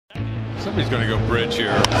Somebody's going to go bridge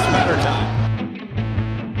here. It's matter time.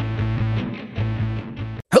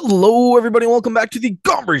 Hello, everybody. Welcome back to the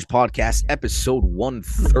Gombridge Podcast, episode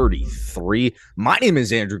 133. My name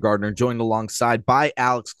is Andrew Gardner, joined alongside by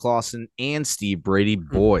Alex Clausen and Steve Brady.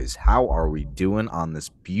 Boys, how are we doing on this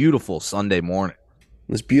beautiful Sunday morning?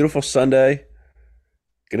 This beautiful Sunday.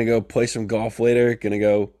 Gonna go play some golf later. Gonna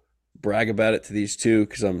go brag about it to these two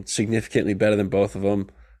because I'm significantly better than both of them.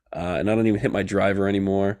 And I don't even hit my driver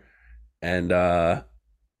anymore. And gonna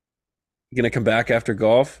come back after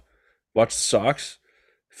golf, watch the Sox,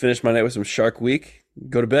 finish my night with some Shark Week,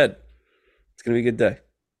 go to bed. It's gonna be a good day.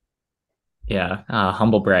 Yeah,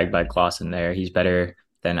 humble brag by Clausen there. He's better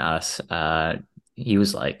than us. He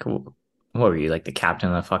was like, what were you, like the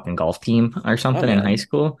captain of the fucking golf team or something in high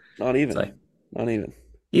school? Not even. Like, not even.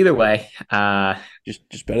 Either way,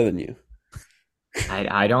 just better than you.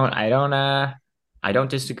 I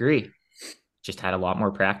don't disagree. Just had a lot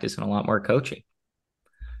more practice and a lot more coaching.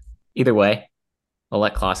 Either way, I'll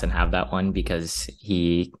let Clausen have that one because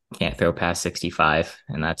he can't throw past 65,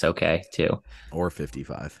 and that's okay too. Or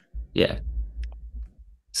 55. Yeah.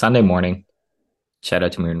 Sunday morning. Shout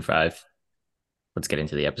out to Maroon 5. Let's get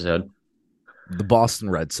into the episode. The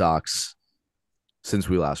Boston Red Sox, since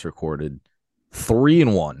we last recorded,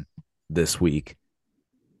 3-1 this week.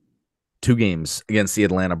 2 games against the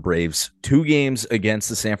Atlanta Braves, 2 games against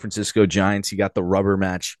the San Francisco Giants. You got the rubber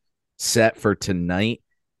match set for tonight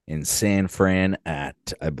in San Fran at,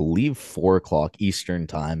 I believe, 4 o'clock Eastern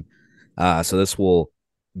time. So this will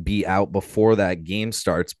be out before that game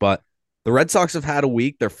starts. But the Red Sox have had a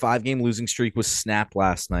week. Their 5-game losing streak was snapped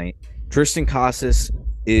last night. Triston Casas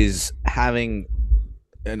is having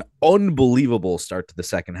an unbelievable start to the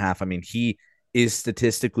second half. I mean, he is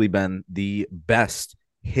statistically been the best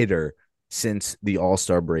hitter since the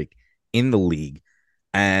All-Star break in the league.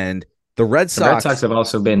 And the Red Sox have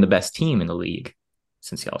also been the best team in the league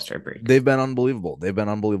since the All-Star break. They've been unbelievable. They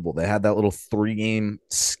had that little 3-game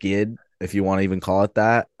skid, if you want to even call it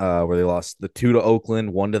that, where they lost the 2 to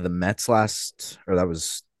Oakland, 1 to the Mets last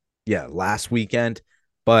weekend.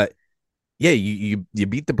 But yeah, you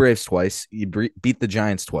beat the Braves twice. You beat the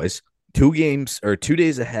Giants twice. 2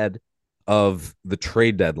 days ahead of the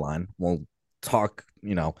trade deadline. We'll talk,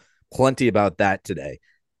 plenty about that today.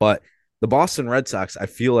 But the Boston Red Sox, I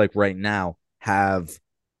feel like right now have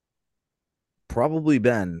probably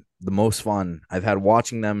been the most fun I've had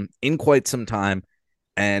watching them in quite some time.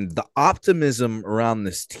 And the optimism around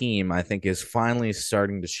this team, I think, is finally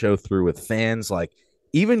starting to show through with fans. Like,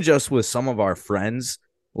 even just with some of our friends,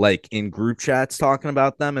 like in group chats talking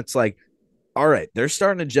about them, it's like, all right, they're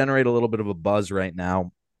starting to generate a little bit of a buzz right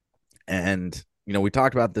now. And, we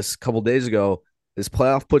talked about this a couple days ago. This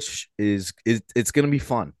playoff push is it's going to be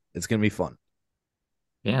fun. It's going to be fun.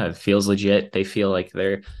 Yeah, it feels legit. They feel like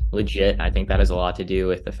they're legit. I think that has a lot to do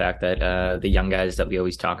with the fact that the young guys that we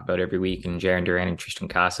always talk about every week, and Jarren Duran and Triston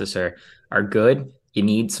Casas are good. You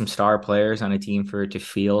need some star players on a team for it to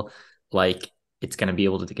feel like it's going to be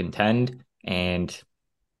able to contend. And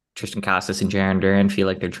Triston Casas and Jarren Duran feel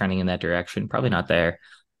like they're trending in that direction. Probably not there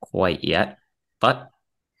quite yet, but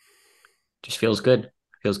just feels good.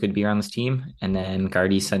 Feels good to be around this team. And then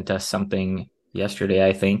Gardy sent us something yesterday,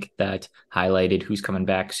 I think, that highlighted who's coming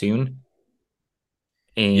back soon.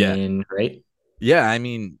 Right? Yeah, I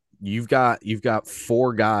mean, you've got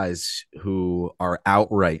 4 guys who are out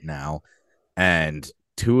right now, and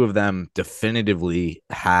 2 of them definitively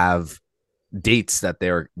have dates that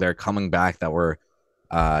they're coming back that were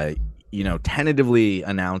tentatively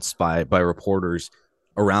announced by reporters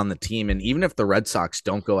around the team. And even if the Red Sox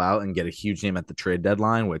don't go out and get a huge name at the trade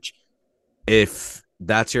deadline, which if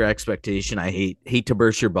that's your expectation, I hate to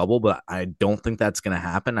burst your bubble, but I don't think that's going to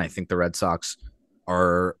happen. I think the Red Sox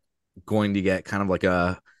are going to get kind of like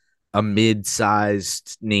a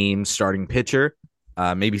mid-sized name starting pitcher,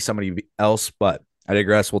 maybe somebody else, but I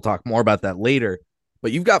digress. We'll talk more about that later.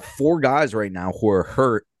 But you've got 4 guys right now who are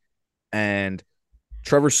hurt, and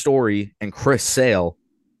Trevor Story and Chris Sale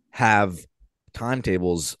have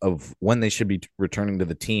timetables of when they should be returning to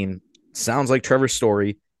the team. Sounds like Trevor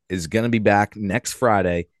Story is going to be back next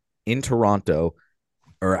Friday in Toronto.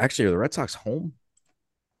 Or actually, are the Red Sox home?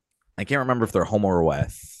 I can't remember if they're home or away. I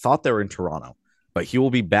thought they were in Toronto, but he will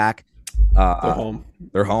be back. They're home.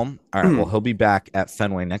 They're home? All right, well, he'll be back at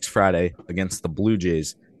Fenway next Friday against the Blue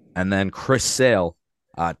Jays. And then Chris Sale,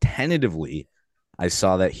 tentatively, I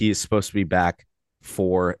saw that he is supposed to be back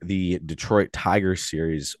for the Detroit Tigers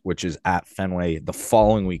series, which is at Fenway the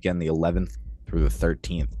following weekend, the 11th through the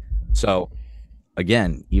 13th. So,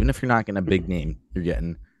 again, even if you're not getting a big name, you're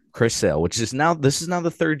getting Chris Sale, this is now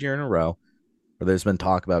the 3rd year in a row where there's been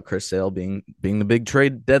talk about Chris Sale being the big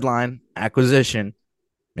trade deadline acquisition.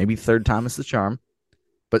 Maybe third time is the charm.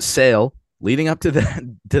 But Sale, leading up to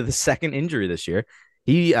the second injury this year,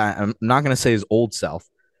 I'm not going to say his old self,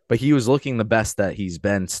 but he was looking the best that he's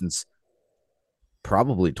been since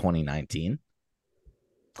probably 2019.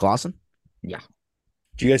 Clausen? Yeah.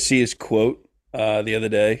 Did you guys see his quote the other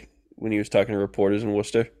day when he was talking to reporters in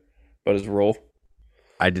Worcester about his role?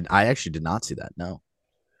 I actually did not see that. No.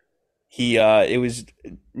 It was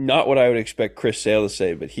not what I would expect Chris Sale to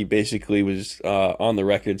say, but he basically was on the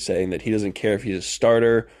record saying that he doesn't care if he's a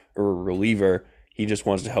starter or a reliever. He just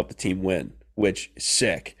wants to help the team win, which is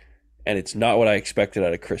sick. And it's not what I expected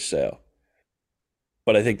out of Chris Sale.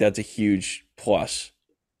 But I think that's a huge plus.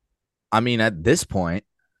 I mean, at this point,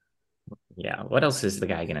 Yeah. What else is the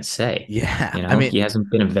guy going to say? yeah. You know, I mean, he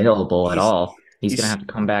hasn't been available at all. He's going to he's- have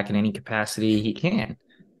to come back in any capacity he can.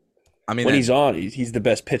 when he's on, he's the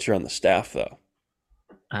best pitcher on the staff, though.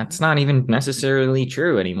 That's not even necessarily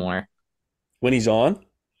true anymore. When he's on,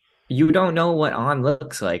 You don't know what on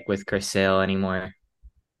looks like with Chris Sale anymore.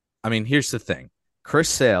 I mean, here's the thing. Chris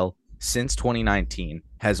Sale, since 2019,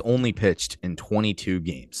 has only pitched in 22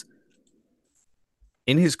 games.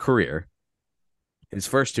 In his career, his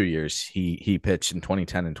first 2 years, he pitched in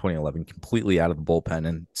 2010 and 2011 completely out of the bullpen.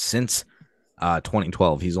 And since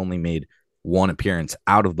 2012, he's only made one appearance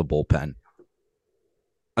out of the bullpen.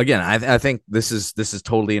 Again, I think this is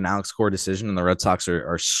totally an Alex Cora decision, and the Red Sox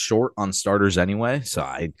are short on starters anyway. So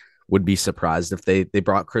I would be surprised if they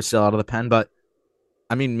brought Chris Sale out of the pen. But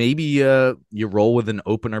I mean, maybe you roll with an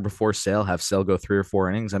opener before Sale, have Sale go 3 or 4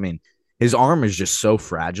 innings. I mean, his arm is just so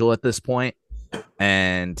fragile at this point,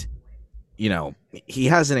 and you know he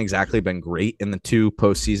hasn't exactly been great in the 2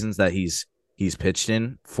 postseasons that he's pitched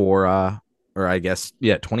in for. Or I guess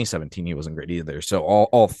 2017 he wasn't great either. So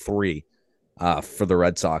all 3 for the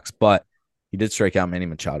Red Sox, but he did strike out Manny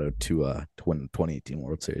Machado to win the 2018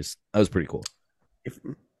 World Series. That was pretty cool.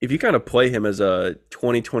 if you kind of play him as a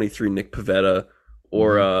 2023 Nick Pivetta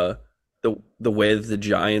or the way that the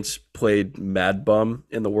Giants played Mad Bum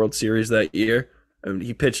in the World Series that year, I mean,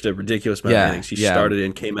 he pitched a ridiculous amount of innings. He started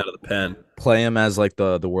and came out of the pen. Play him as like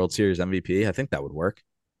the World Series MVP. I think that would work.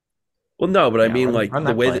 Well, no, but I mean, run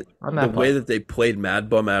the that way play. that they played Mad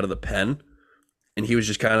Bum out of the pen, and he was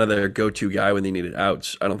just kind of their go-to guy when they needed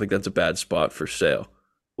outs. I don't think that's a bad spot for Sale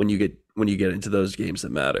when you get into those games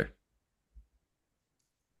that matter.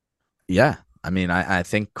 Yeah, I mean, I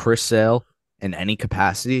think Chris Sale in any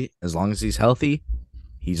capacity, as long as he's healthy,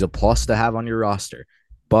 he's a plus to have on your roster.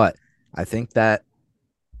 But I think that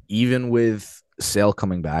even with Sale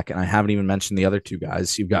coming back, and I haven't even mentioned the other 2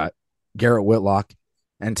 guys, you've got Garrett Whitlock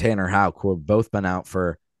and Tanner Houck, who have both been out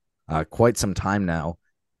for quite some time now.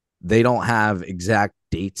 They don't have exact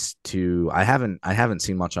dates to. I haven't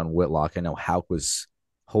seen much on Whitlock. I know Houck was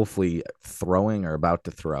hopefully throwing or about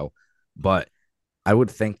to throw, but I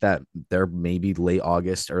would think that they're maybe late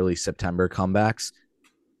August, early September comebacks.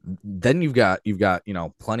 Then you've got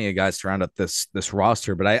plenty of guys to round up this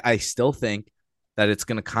roster, but I still think that it's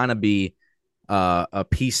going to kind of be a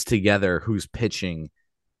piece together who's pitching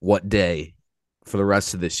what day for the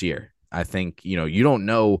rest of this year. I think, you don't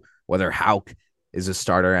know whether Houck is a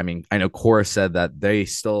starter. I mean, I know Cora said that they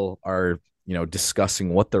still are,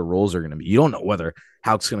 discussing what their roles are going to be. You don't know whether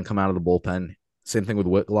Houck's going to come out of the bullpen. Same thing with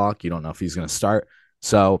Whitlock. You don't know if he's going to start.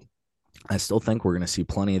 So I still think we're going to see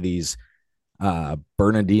plenty of these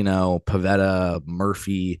Bernardino, Pivetta,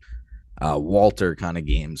 Murphy, Walter kind of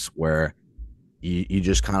games where you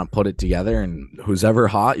just kind of put it together, and who's ever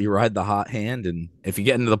hot, you ride the hot hand. And if you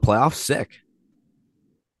get into the playoffs, sick.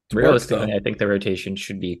 Realistically, I think the rotation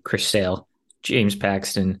should be Chris Sale, James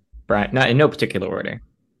Paxton, Brian, not in no particular order.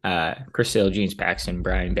 Chris Sale, James Paxton,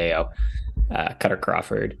 Brian Bayo, Cutter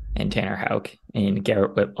Crawford, and Tanner Houck. And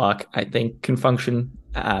Garrett Whitlock, I think, can function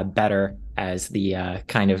better as the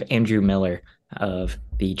kind of Andrew Miller of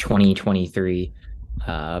the 2023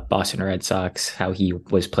 Boston Red Sox, how he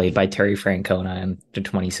was played by Terry Francona in the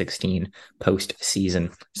 2016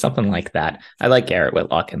 postseason, something like that. I like Garrett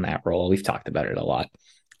Whitlock in that role. We've talked about it a lot.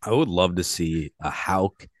 I would love to see a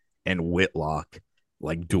Houck and Whitlock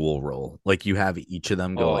like dual role. Like you have each of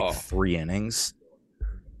them go like 3 innings.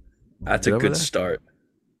 That's a good start.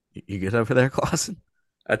 You get over there, Clausen?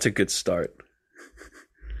 That's a good start.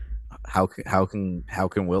 How can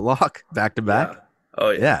Whitlock back to back? Yeah. Oh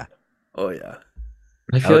yeah. Yeah. Oh yeah.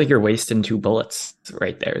 I feel like you're wasting 2 bullets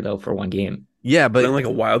right there, though, for one game. Yeah, but then like a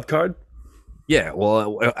wild card. Yeah,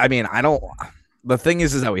 well, I mean, I don't. The thing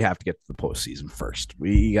is that we have to get to the postseason first.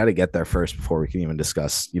 We got to get there first before we can even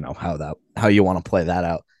discuss, how you want to play that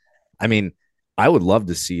out. I mean, I would love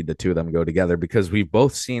to see the two of them go together because we've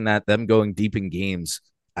both seen that them going deep in games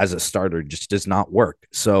as a starter just does not work.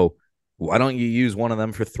 So why don't you use one of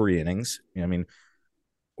them for 3 innings? I mean,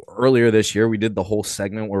 earlier this year we did the whole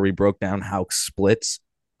segment where we broke down how splits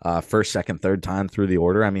first, second, third time through the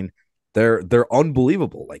order. I mean, they're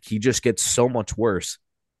unbelievable. Like he just gets so much worse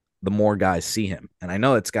the more guys see him. And I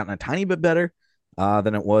know it's gotten a tiny bit better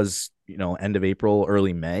than it was, end of April,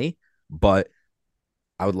 early May, but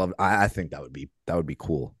I would love. I think that would be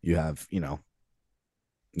cool. You have,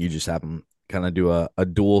 you just have them kind of do a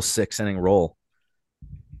dual 6 inning role.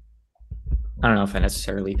 I don't know if I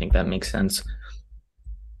necessarily think that makes sense.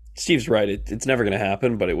 Steve's right. It's never going to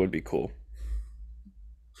happen, but it would be cool.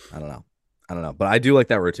 I don't know, but I do like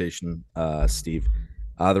that rotation, Steve.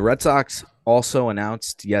 The Red Sox also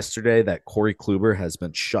announced yesterday that Corey Kluber has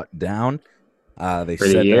been shut down. They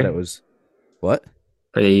said that it was what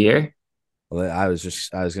for the year. Well, I was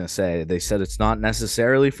going to say, they said it's not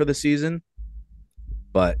necessarily for the season,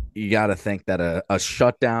 but you got to think that a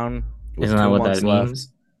shutdown with Isn't that what that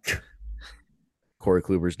means? Corey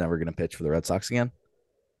Kluber's never going to pitch for the Red Sox again.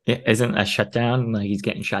 Yeah, isn't a shutdown like he's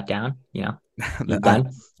getting shut down?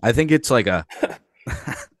 I think it's like a.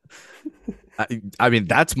 I mean,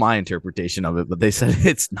 that's my interpretation of it, but they said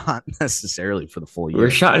it's not necessarily for the full year. We're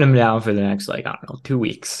shutting him down for the next 2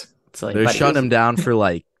 weeks. It's like they're shutting him down for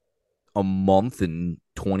a month and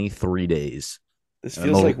 23 days. This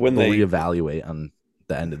feels like when they reevaluate on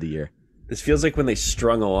the end of the year. This feels like when they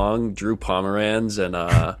strung along Drew Pomeranz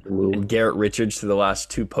and Garrett Richards to the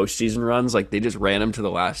last 2 postseason runs. Like they just ran him to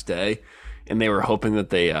the last day, and they were hoping that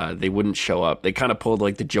they wouldn't show up. They kind of pulled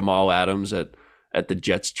like the Jamal Adams at the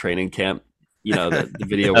Jets training camp. The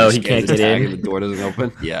video where he can't get in and the door doesn't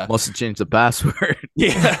open. Yeah, must have changed the password.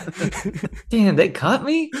 Yeah, damn, they cut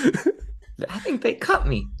me. I think they cut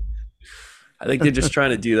me. I think they're just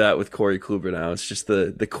trying to do that with Corey Kluber now. It's just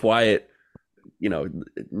the quiet,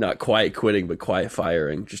 not quiet quitting, but quiet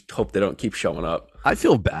firing. Just hope they don't keep showing up. I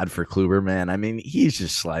feel bad for Kluber, man. I mean, he's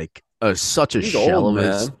just like such a shell of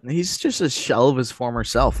his. He's just a shell of his former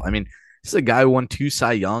self. I mean, this is a guy who won 2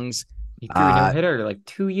 Cy Youngs. He threw a no-hitter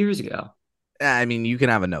 2 years ago. I mean, you can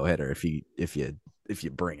have a no-hitter if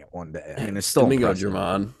you bring it one day. I mean, it's still Domingo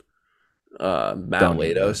Germán. Matt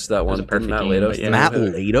Latos, that one. Matt Latos. Yeah. Matt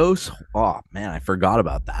Latos. Oh man, I forgot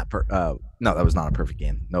about that. No, that was not a perfect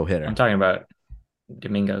game. No hitter. I'm talking about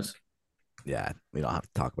Domingos. Yeah, we don't have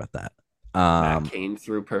to talk about that. Matt Cain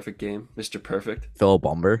threw perfect game, Mr. Perfect. Philip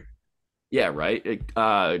Humber. Yeah, right.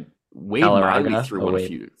 Wade Miley threw one a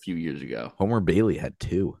few years ago. Homer Bailey had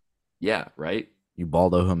 2. Yeah, right.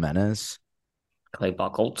 Ubaldo Jimenez. Clay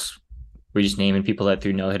Buchholz. We're just naming people that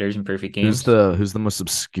threw no-hitters in perfect games. Who's the most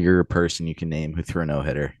obscure person you can name who threw a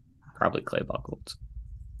no-hitter? Probably Clay Buchholz.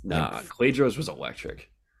 Nah, Cladros was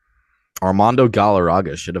electric. Armando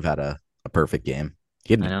Galarraga should have had a perfect game.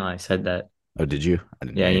 I know, I said that. Oh, did you? I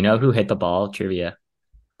didn't. Yeah, you know who hit the ball? Trivia.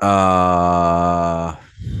 Would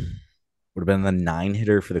have been the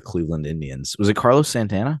 9-hitter for the Cleveland Indians. Was it Carlos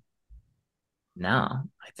Santana? No,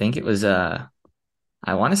 I think it was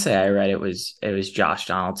I want to say I read it was Josh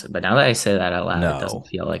Donaldson, but now that I say that out loud, It doesn't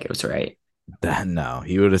feel like it was right. No,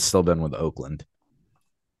 he would have still been with Oakland.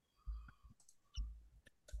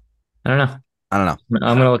 I don't know. I'm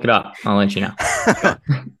gonna look it up. I'll let you know.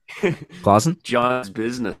 Clausen? John's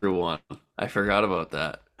business threw one. I forgot about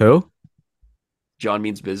that. Who? John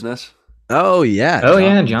Means Business. Oh yeah.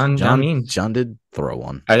 John Means. John did throw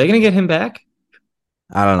one. Are they gonna get him back?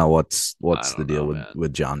 I don't know what's the deal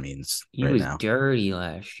with John Means he was dirty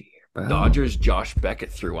last year, bro. Dodgers Josh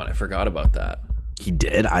Beckett threw one. I forgot about that. He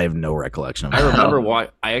did? I have no recollection of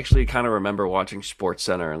that. I actually kind of remember watching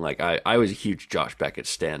SportsCenter, and I was a huge Josh Beckett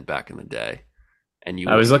stan back in the day. And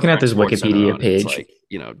I was looking at this Wikipedia page.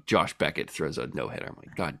 Josh Beckett throws a no-hitter. I'm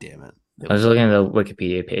like, God damn it. I was looking at the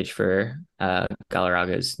Wikipedia page for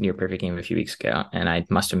Galarraga's near perfect game a few weeks ago, and I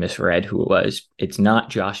must have misread who it was. It's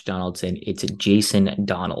not Josh Donaldson. It's Jason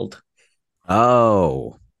Donald.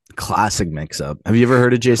 Oh, classic mix-up. Have you ever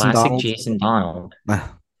heard of Jason Donald? Jason Donald.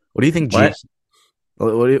 What do you think?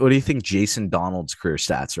 What do you think Jason Donald's career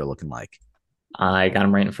stats are looking like? I got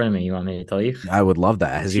him right in front of me. You want me to tell you? I would love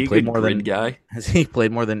that. Has he played more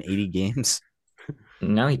than 80 games?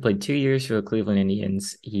 No, he played 2 years for the Cleveland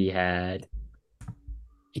Indians. He had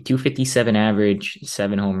a 257 average,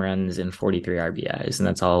 7 home runs, and 43 RBIs, and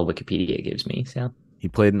that's all Wikipedia gives me. So he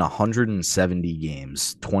played in 170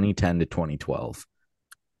 games, 2010 to 2012.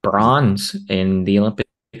 Bronze in the Olympic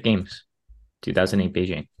Games, 2008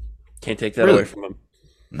 Beijing. Can't take that away from him.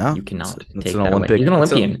 No, you cannot take that away. He's an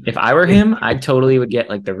Olympian. If I were him, I totally would get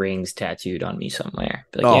the rings tattooed on me somewhere.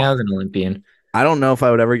 I was an Olympian. I don't know if I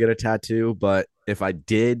would ever get a tattoo, but if I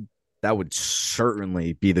did, that would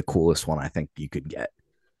certainly be the coolest one I think you could get.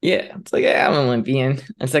 Yeah, it's like, yeah, I'm an Olympian.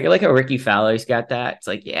 It's like how Ricky Fowler's got that. It's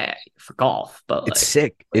like, yeah, for golf, but It's like,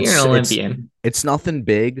 sick. well, you're an Olympian. It's nothing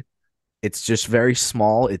big. It's just very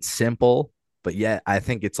small. It's simple, but yet I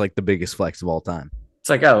think it's like the biggest flex of all time. It's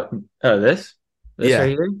like, this right Yeah,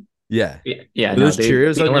 here. yeah. Yeah, Are no, those they're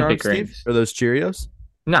Cheerios the on your arm, Olympic Steve? rings. Are those Cheerios?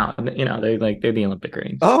 No, they're the Olympic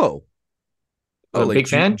rings. Oh, A like big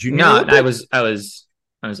fan? junior No, Olympic? I was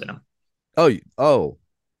in them. Oh,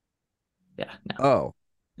 Yeah, no. oh.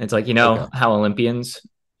 It's like Okay. how Olympians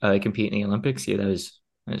compete in the Olympics. Yeah, that was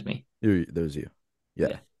me. Those you. Yeah,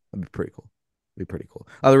 Yeah, that'd be pretty cool. Be pretty cool.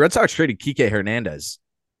 The Red Sox traded Kike Hernandez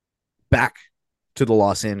back to the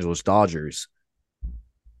Los Angeles Dodgers.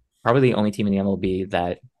 probably the only team in the MLB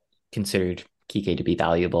that considered Kike to be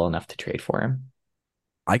valuable enough to trade for him.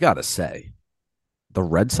 I gotta say, the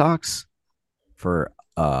Red Sox for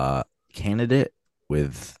candidate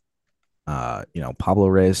with Pablo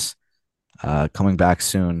Reyes coming back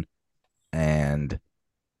soon and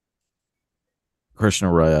Christian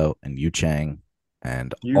Arroyo and Yu Chang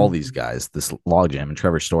and all these guys, this logjam and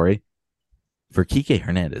Trevor Story for Kike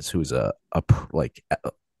Hernandez, who's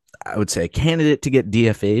I would say a candidate to get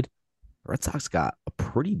DFA'd. Red Sox got a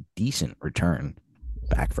pretty decent return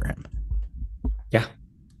back for him. Yeah,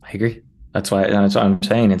 I agree. That's what I'm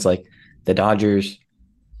saying. It's like the Dodgers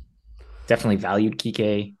definitely valued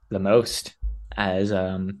Kike the most as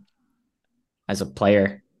a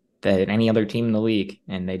player than any other team in the league,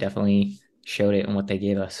 and they definitely showed it in what they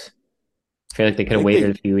gave us. I feel like they could have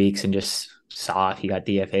waited a few weeks and just saw if he got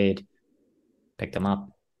DFA'd, picked him up.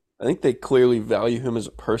 I think they clearly value him as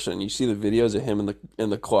a person. You see the videos of him in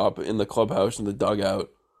the clubhouse, in the dugout,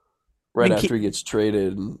 right after he gets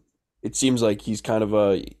traded, and it seems like he's kind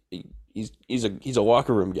of he's a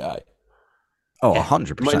locker room guy. Oh,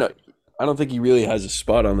 100%. I don't think he really has a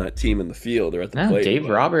spot on that team in the field or at the plate. Dave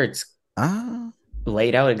Roberts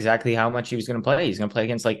laid out exactly how much he was going to play. He's going to play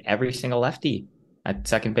against like every single lefty at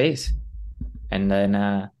second base, and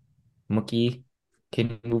then Mookie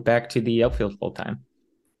can move back to the outfield full time.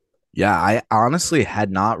 Yeah, I honestly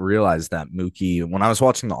had not realized that Mookie, when I was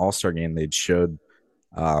watching the All-Star game, they'd showed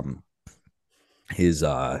his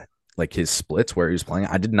his splits where he was playing.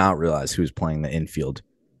 I did not realize he was playing the infield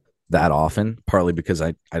that often, partly because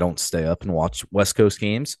I don't stay up and watch West Coast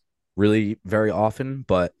games really very often,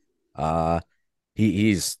 but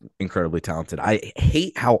he's incredibly talented. I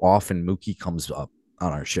hate how often Mookie comes up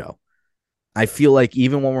on our show. I feel like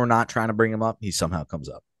even when we're not trying to bring him up, he somehow comes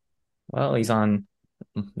up. Well, he's on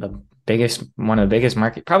one of the biggest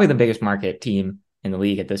market, probably the biggest market team in the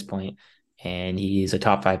league at this point, and he's a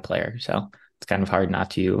top 5 player. So it's kind of hard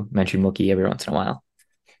not to mention Mookie every once in a while.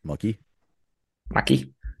 Mookie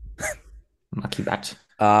Bat.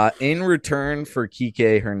 In return for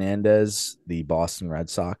Kike Hernandez, the Boston Red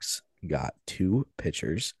Sox got 2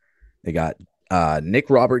 pitchers. They got Nick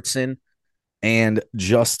Robertson and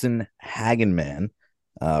Justin Hagenman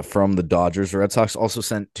from the Dodgers. The Red Sox also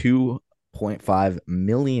sent $2.5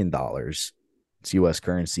 million, it's U.S.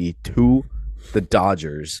 currency, to the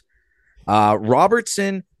Dodgers.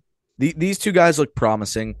 Robertson, these 2 guys look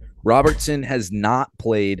promising. Robertson has not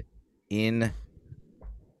played in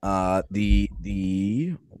the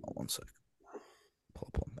hold on one sec. Pull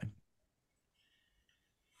up one thing.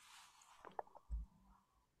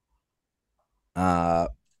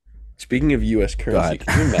 Speaking of U.S. currency,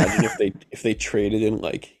 can you imagine if they traded in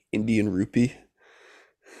like Indian rupee?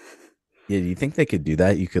 Yeah, do you think they could do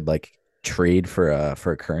that? You could like trade for a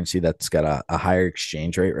currency that's got a higher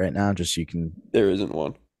exchange rate right now, just so you can. There isn't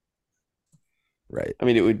one. Right. I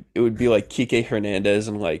mean, it would be like Kike Hernandez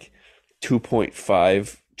and like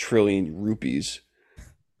 2.5 trillion rupees.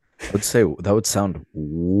 I would say that would sound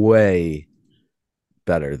way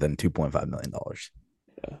better than $2.5 million.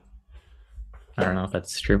 Yeah. I don't know if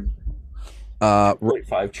that's true.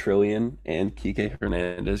 5 trillion and Kike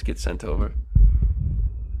Hernandez gets sent over.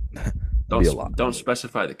 Don't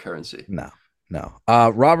specify the currency. No.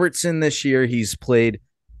 Robertson this year, he's played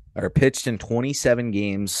or pitched in 27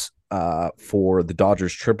 games for the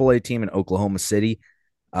Dodgers AAA team in Oklahoma City.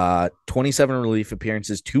 27 relief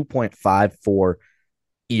appearances, 2.54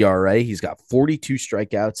 ERA. He's got 42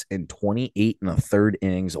 strikeouts in 28 and a third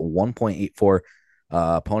innings, a 1.84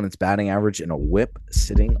 opponent's batting average, and a whip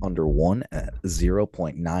sitting under 1 at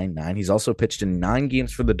 0.99. He's also pitched in 9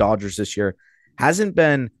 games for the Dodgers this year. Hasn't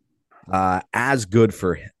been as good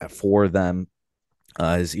for them.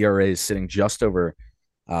 His ERA is sitting just over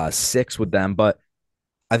 6 with them, but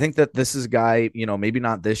I think that this is a guy, maybe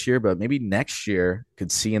not this year, but maybe next year could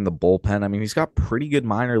see in the bullpen. I mean, he's got pretty good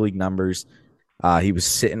minor league numbers. He was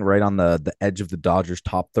sitting right on the edge of the Dodgers'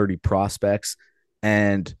 top 30 prospects,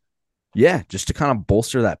 and yeah, just to kind of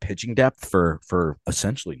bolster that pitching depth for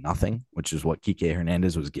essentially nothing, which is what Kike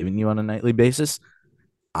Hernandez was giving you on a nightly basis.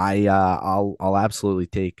 I'll absolutely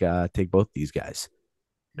take both these guys.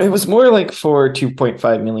 It was more like for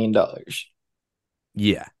 $2.5 million.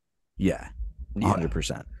 Yeah, yeah, Yeah.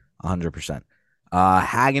 100%, 100%.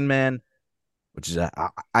 Hagenman, which is I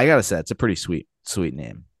gotta say it's a pretty sweet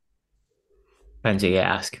name. Depends who you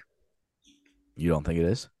ask. You don't think it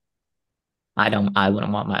is? I don't. I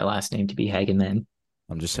wouldn't want my last name to be Hagen then.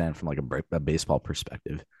 I'm just saying from like a baseball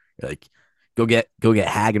perspective. You're like, go get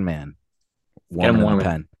Hagenman, warm him in warm. the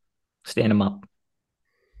pen. Stand him up.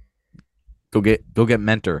 Go get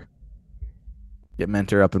Mentor. Get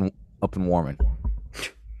Mentor up and warming.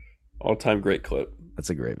 All-time great clip. That's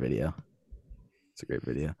a great video. It's a great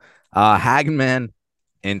video. Hagenman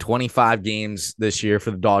in 25 games this year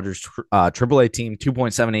for the Dodgers AAA team,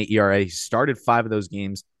 2.78 ERA. He started 5 of those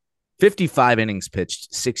games, 55 innings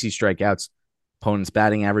pitched, 60 strikeouts, opponent's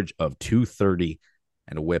batting average of 230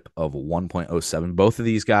 and a whip of 1.07. Both of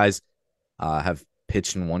these guys have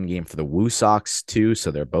pitched in one game for the Woo Sox too,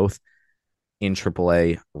 so they're both in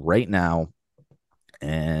AAA right now.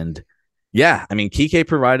 And yeah, I mean, Kike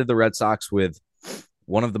provided the Red Sox with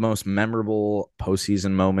one of the most memorable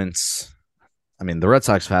postseason moments. I mean, the Red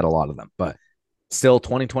Sox have had a lot of them, but still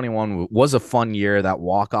 2021 was a fun year. That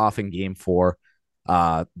walk-off in Game 4,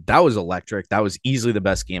 that was electric. That was easily the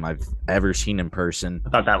best game I've ever seen in person. I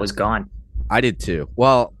thought that was gone. I did too.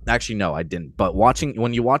 Well, actually, no, I didn't. But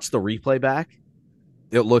when you watch the replay back,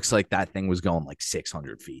 it looks like that thing was going like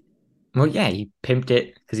 600 feet. Well, yeah, he pimped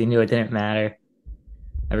it because he knew it didn't matter.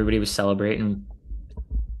 Everybody was celebrating.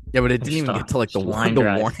 Yeah, but it didn't even get to like the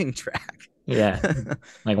warning track. Yeah,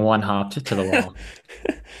 like one hopped to the wall.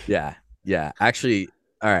 Yeah. Actually,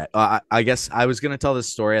 all right. I guess I was gonna tell this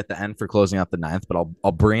story at the end for closing out the 9th, but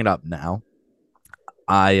I'll bring it up now.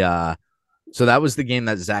 So that was the game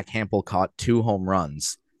that Zach Hampel caught 2 home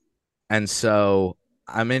runs, and so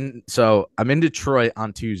I'm in Detroit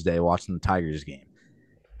on Tuesday watching the Tigers game,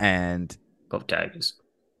 and Go Tigers.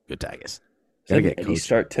 good Tigers. Did Eddie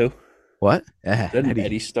start too? What? Yeah, Didn't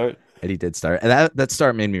Eddie start? Eddie did start, and that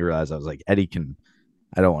start made me realize I was like, Eddie can.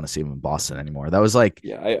 I don't want to see him in Boston anymore. That was like,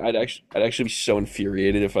 Yeah, I'd actually be so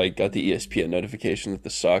infuriated if I got the ESPN notification that the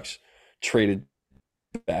Sox traded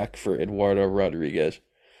back for Eduardo Rodriguez.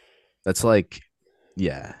 that's like,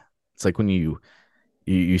 yeah, it's like when you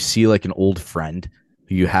see like an old friend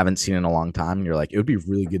who you haven't seen in a long time, and you're like, it would be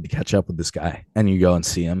really good to catch up with this guy, and you go and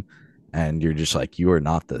see him, and you're just like, you are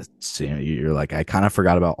not the same. You're like, I kind of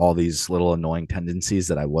forgot about all these little annoying tendencies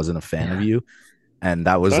that I wasn't a fan of you, and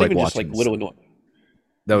that was Not like even watching just like little annoying.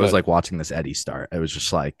 that was But- like watching this Eddie start. It was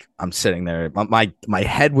just like I'm sitting there, my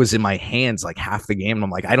head was in my hands like half the game, and I'm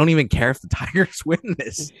like, I don't even care if the Tigers win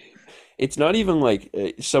this. It's not even like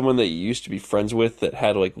someone that you used to be friends with that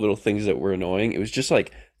had like little things that were annoying. It was just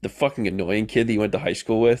like the fucking annoying kid that you went to high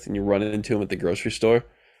school with, and you run into him at the grocery store.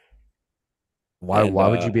 Why And,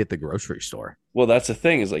 would you be at the grocery store? Well, that's the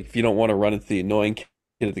thing is like if you don't want to run into the annoying kid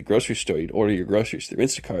at the grocery store, you'd order your groceries through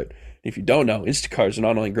Instacart. And if you don't know, Instacart is an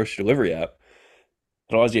online grocery delivery app.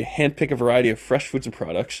 It allows you to handpick a variety of fresh foods and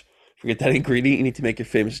products. Forget that ingredient you need to make your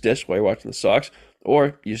famous dish while you're watching the Sox,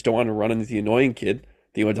 or you just don't want to run into the annoying kid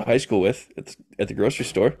that you went to high school with at the grocery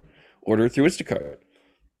store. Order it through Instacart.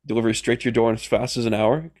 Delivery straight to your door in as fast as an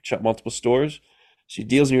hour. You can shop multiple stores. See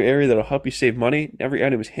deals in your area that'll help you save money. Every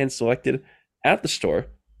item is hand selected at the store to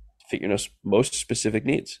fit your most specific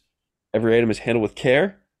needs. Every item is handled with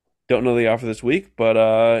care. Don't know the offer this week,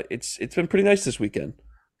 but it's been pretty nice this weekend.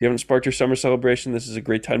 If you haven't sparked your summer celebration, this is a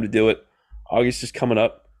great time to do it. August is coming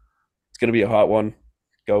up. It's gonna be a hot one.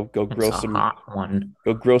 Go grill It's a some hot one.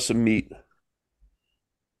 go grill some meat.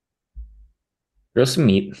 Grill some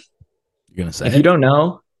meat. You're gonna say If it? you don't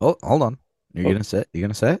know, Oh, hold on. You're Oh. gonna say it? You're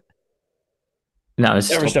gonna say it? no, it's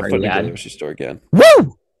Never still step foot pretty in the bad. grocery store again.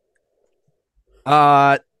 Woo!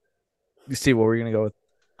 Steve, what were you gonna go with?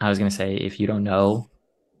 I was gonna say, if you don't know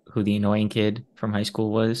who the annoying kid from high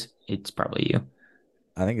school was, it's probably you.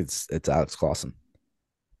 I think it's Alex Clausen.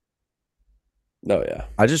 No, yeah.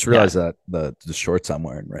 I just realized that the shorts I'm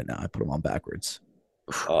wearing right now, I put them on backwards.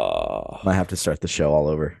 Might have to start the show all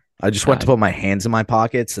over. I just went to put my hands in my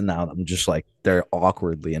pockets, and now I'm just like they're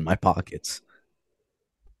awkwardly in my pockets.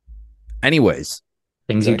 Anyways,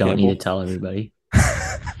 Things Zach you don't need Campbell. to tell everybody.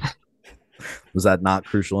 was that not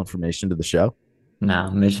crucial information to the show?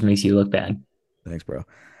 No, it just makes you look bad. Thanks, bro.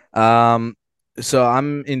 So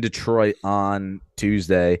I'm in Detroit on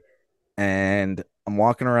Tuesday, and I'm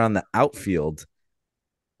walking around the outfield,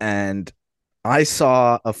 and I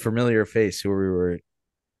saw a familiar face who we were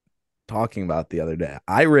talking about the other day.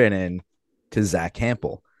 I ran in to Zach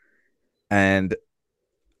Campbell, and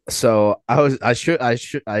so I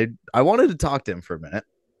wanted to talk to him for a minute,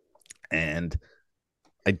 and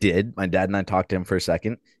I did. My dad and I talked to him for a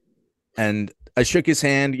second, and I shook his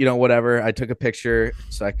hand, whatever. I took a picture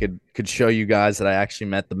so I could show you guys that I actually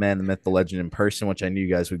met the man, the myth, the legend in person, which I knew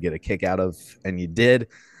you guys would get a kick out of, and you did.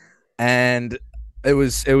 And it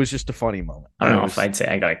was just a funny moment. I don't know if I'd say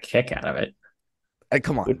I got a kick out of it.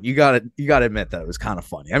 Come on, you gotta admit that it was kind of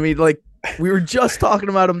funny. I mean, like we were just talking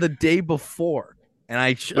about him the day before, and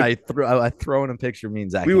I throw in a picture of me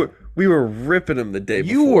and Zach. We were ripping him the day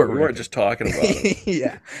before. We weren't just talking about him.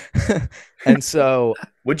 Yeah. And so,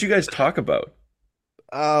 what'd you guys talk about?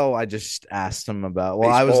 Oh, I just asked him about. Well,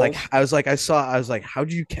 Baseballs? I was like,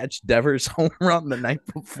 how'd you catch Devers' home run the night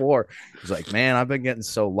before? He's like, man, I've been getting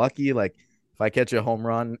so lucky. Like, if I catch a home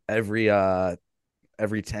run every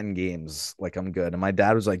 10 games, like I'm good. And my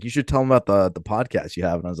dad was like, you should tell him about the podcast you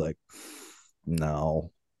have. And I was like,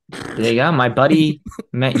 no. Yeah, my buddy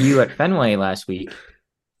met you at Fenway last week.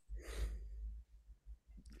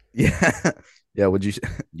 Yeah. Yeah.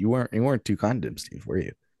 You weren't too kind to him, Steve, were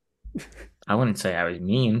you? I wouldn't say I was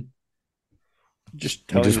mean.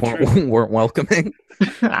 Just You just weren't welcoming.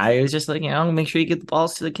 I was just like, make sure you get the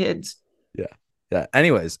balls to the kids. Yeah.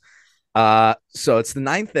 Anyways, so it's the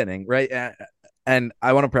ninth inning, right? And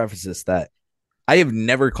I want to preface this that I have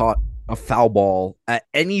never caught a foul ball at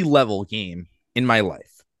any level game in my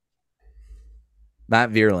life. Matt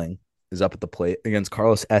Vierling is up at the plate against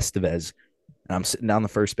Carlos Estevez, and I'm sitting down the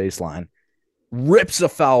first base line, rips a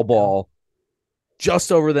foul ball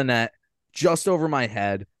just over the net, just over my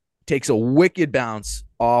head, takes a wicked bounce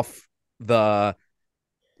off the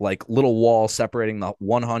little wall separating the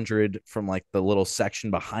 100 from the little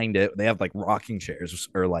section behind it. They have rocking chairs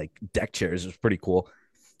or deck chairs. It was pretty cool.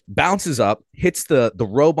 Bounces up, hits the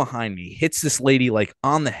row behind me, hits this lady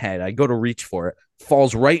on the head. I go to reach for it,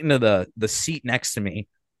 falls right into the seat next to me.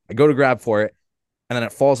 I go to grab for it, and then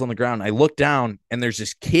it falls on the ground. I look down, and there's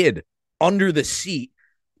this kid under the seat,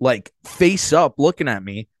 face up, looking at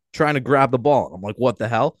me, trying to grab the ball. And I'm like, what the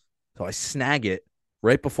hell? So I snag it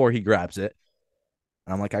right before he grabs it.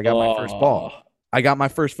 And I'm like, I got my first ball. I got my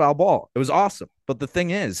first foul ball. It was awesome. But the thing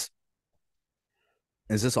is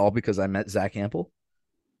this all because I met Zach Campbell?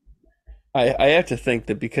 I have to think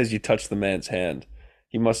that because you touched the man's hand,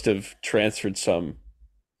 he must have transferred some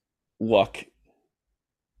luck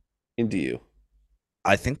into you.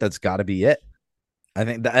 I think that's got to be it. I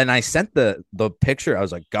think that, and I sent the picture. I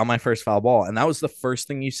was like, got my first foul ball. And that was the first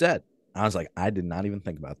thing you said. I was like, I did not even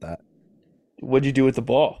think about that. What'd you do with the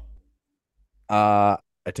ball? I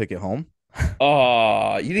took it home.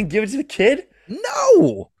 Oh, you didn't give it to the kid?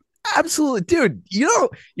 No, absolutely, dude. You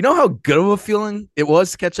know how good of a feeling it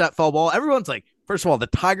was to catch that foul ball. Everyone's like, first of all, the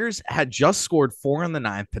Tigers had just scored 4 in the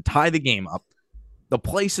ninth to tie the game up. The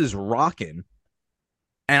place is rocking,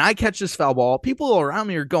 and I catch this foul ball. People around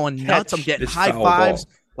me are going nuts. I'm getting high fives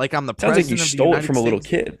like I'm the president. Sounds like you stole it from a little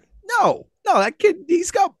kid. No, that kid.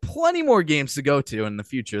 He's got plenty more games to go to in the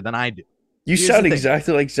future than I do. You sound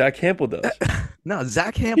exactly like Zach Campbell does. No,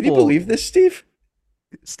 Zach Campbell. Can you believe this, Steve?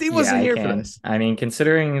 Steve wasn't here for this. I mean,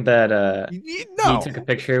 considering that he took a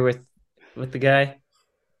picture with the guy.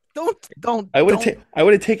 Don't. I would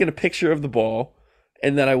have taken a picture of the ball,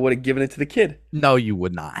 and then I would have given it to the kid. No, you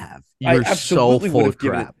would not have. You're so full of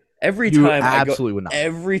crap. Every time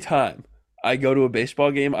I go to a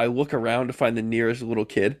baseball game, I look around to find the nearest little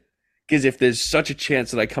kid, because if there's such a chance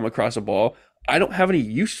that I come across a ball, I don't have any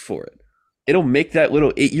use for it. It'll make that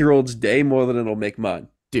little 8-year-old's day more than it'll make mine.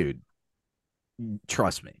 Dude,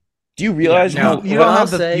 trust me. Do you realize how you don't have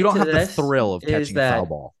the thrill of catching a foul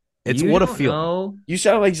ball? It's what a feeling. You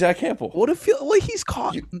sound like Zach Campbell. What a feel like he's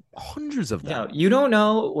caught hundreds of them. No, you don't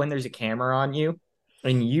know when there's a camera on you,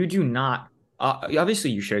 and you do not. Obviously,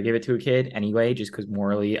 you should give it to a kid anyway, just because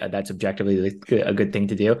morally that's objectively a good thing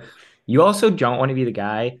to do. You also don't want to be the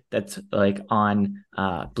guy that's on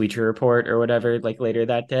Bleacher Report or whatever later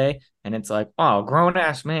that day, and it's like, oh, grown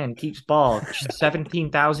ass man keeps ball,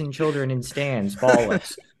 17,000 children in stands,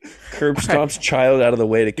 ballless. Curb stomps child out of the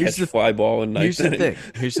way to catch fly ball in ninth inning.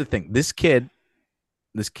 Here's the thing. This kid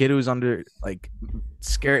who was under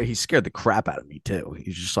scared. He scared the crap out of me too.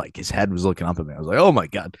 He's just his head was looking up at me. I was like, oh my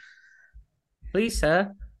god. Please,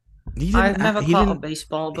 sir. I've never caught a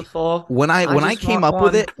baseball before. When I came up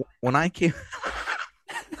with it,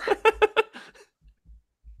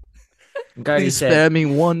 please spare me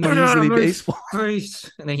one measly baseball. And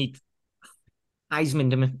then he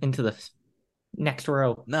Heisman'd him into the next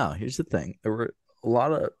row. No, here's the thing. There were a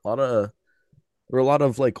lot of There were a lot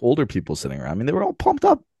of like older people sitting around. I mean, they were all pumped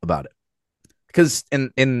up about it because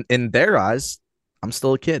in their eyes, I'm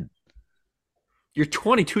still a kid. You're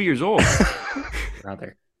 22 years old.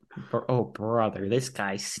 Brother. Oh, brother, this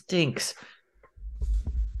guy stinks.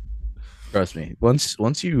 Trust me. Once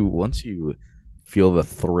you feel the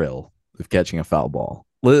thrill of catching a foul ball,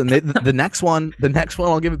 the next one,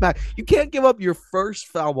 I'll give it back. You can't give up your first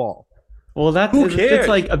foul ball. Well, Who cares? it's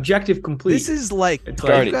like objective complete. This is like It's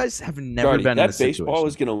you guys have never been in that this baseball situation.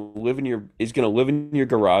 is gonna live in your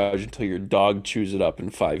garage until your dog chews it up in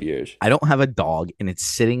 5 years. I don't have a dog, and it's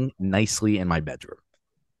sitting nicely in my bedroom.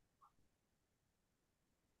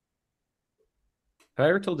 Have I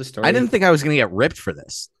ever told the story? I didn't think I was going to get ripped for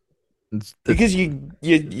this. Because you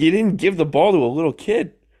didn't give the ball to a little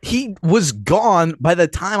kid. He was gone by the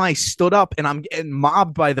time I stood up, and I'm getting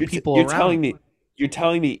mobbed by the people You're around. you're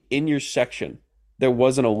telling me in your section there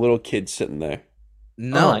wasn't a little kid sitting there.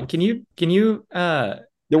 No, Hold on. Can you There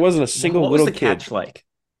wasn't a single what was little the kid. catch like?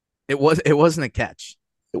 it wasn't a catch.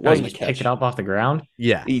 It Oh, wasn't you a just catch. picked it up off the ground.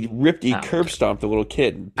 Yeah, He Oh. curb stomped the little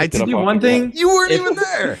kid. And I picked it did up you off one the ground. thing. you weren't If- even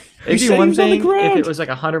there. You It'd said be he one was on the thing if ground. it was like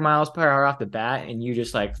 100 miles per hour off the bat and you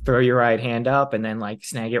just like throw your right hand up and then like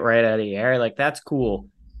snag it right out of the air. Like that's cool.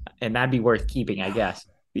 And that'd be worth keeping, I guess.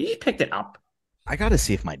 You just picked it up. I got to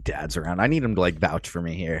see if my dad's around. I need him to like vouch for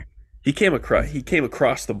me here. He came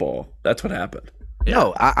across the ball. That's what happened.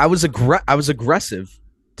 No, I was aggressive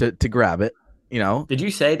to grab it. You know, Did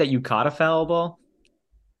you say that you caught a foul ball?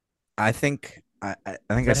 I think I think Is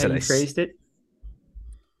I that said how you phrased it?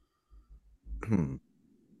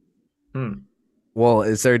 Hmm. Well,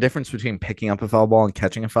 is there a difference between picking up a foul ball and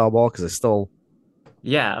catching a foul ball? Because I still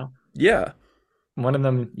Yeah. Yeah. One of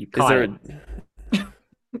them you Is caught. there? It.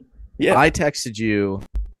 Yeah. I texted you.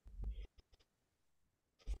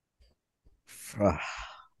 All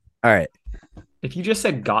right. If you just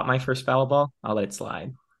said got my first foul ball, I'll let it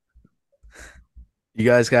slide. You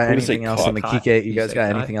guys got I'm gonna say anything else on the caught. Kike? You You guys said got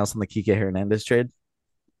caught. anything else on the Kike Hernandez trade?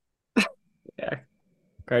 Yeah.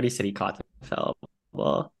 Cardi said he caught the foul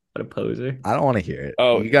ball. What a poser. I don't want to hear it.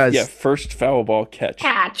 Oh, you guys. Yeah, first foul ball catch.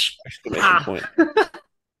 Catch. Exclamation Ah. point.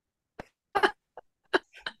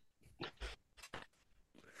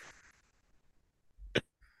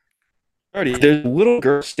 Already, there's a little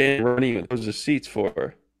girl standing running and those are seats for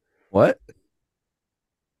her. What?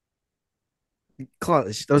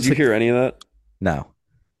 Close. Did you hear any of that? No.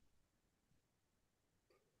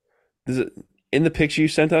 In the picture you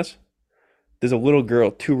sent us, there's a little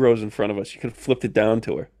girl 2 rows in front of us. You could have flipped it down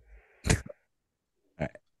to her.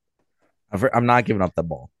 I'm not giving up the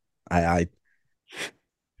ball.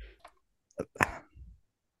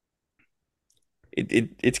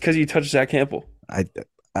 It's because you touched Zach Campbell, I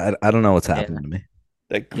don't know what's happening to me.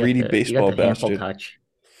 that You got greedy the- baseball you got the ample bastard. touch.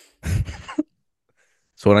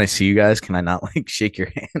 So when I see you guys, can I not like shake your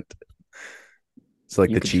hand? It's like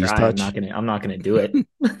You the could cheese try. touch. I'm not gonna do it.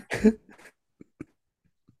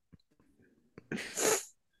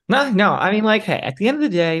 No. I mean, like, hey, at the end of the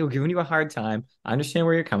day, we're giving you a hard time. I understand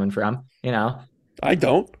where you're coming from. You know, I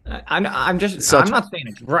don't. I'm Such- I'm not saying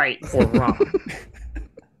it's right or wrong.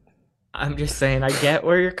 I'm just saying I get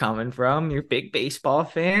where you're coming from. You're a big baseball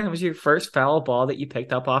fan. It was your first foul ball that you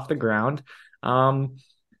picked up off the ground.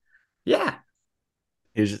 Yeah,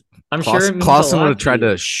 Here's I'm sure it means a Clausen lot would have to tried you.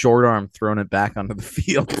 to short arm throwing it back onto the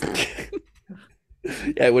field.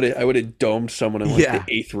 Yeah, I would have domed someone in like Yeah.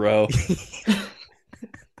 the 8th row.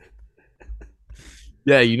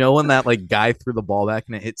 Yeah, you know when that like guy threw the ball back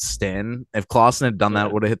and it hit Stan? If Clausen had done that,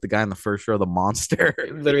 it would have hit the guy in the first row, the monster.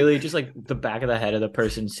 Literally just like the back of the head of the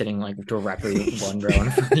person sitting like directly one row in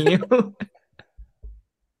front of you.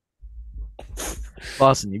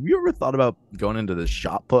 Clausen, have you ever thought about going into the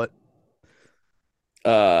shot put?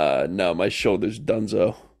 No, my shoulder's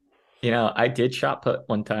donezo. You know, I did shot put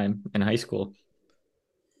one time in high school.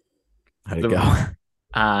 How'd it The- go?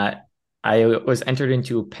 I was entered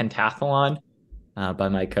into a pentathlon by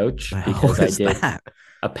my coach What because I is did that?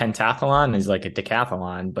 a pentathlon is like a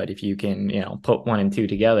decathlon, but if you can, put 1 and 2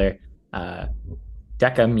 together,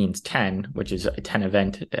 deca means 10, which is a 10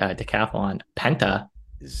 event decathlon. Penta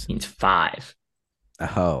means 5.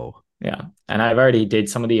 Oh, Yeah. And I've already did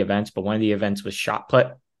some of the events, but one of the events was shot put.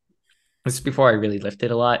 This is before I really lifted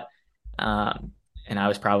a lot. And I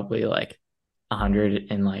was probably like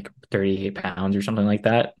 138 pounds or something like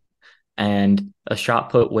that. And a shot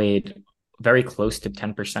put weighed very close to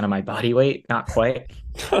 10% of my body weight, not quite.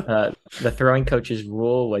 The throwing coach's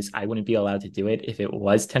rule was I wouldn't be allowed to do it if it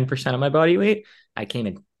was 10% of my body weight. I came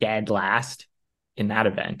in dead last in that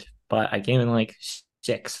event, but I came in like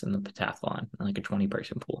 6th in the pentathlon, in like a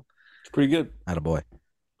 20-person pool. It's pretty good. attaboy.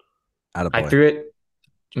 I threw it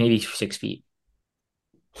maybe 6 feet.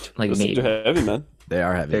 Like Those things maybe are heavy, man. They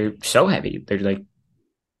are heavy. they're so heavy. They're like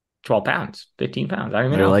 12 pounds, 15 pounds. I don't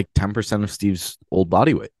even They're know. like 10% of Steve's old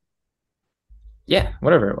body weight. Yeah,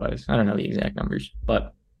 whatever it was. I don't know the exact numbers,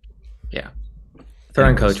 but yeah.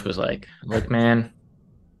 Throwing Anyways. coach was like, look, man,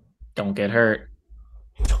 don't get hurt.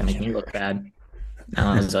 That make me look bad. And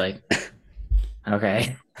I was like,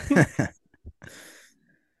 okay.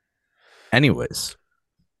 Anyways,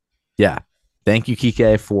 yeah. Thank you,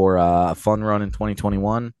 Kike, for a fun run in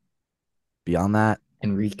 2021. Beyond that,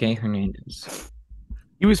 Enrique Hernandez.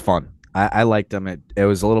 he was fun. I liked him. It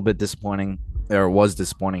was a little bit disappointing, or was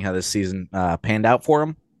disappointing how this season panned out for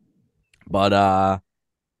him. But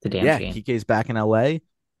The damn yeah, shame. Kike's back in LA.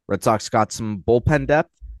 Red Sox got some bullpen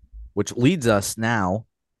depth, which leads us now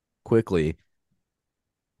quickly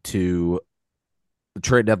to the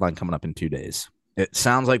trade deadline coming up in 2 days. It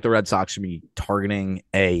sounds like the Red Sox should be targeting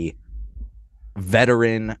a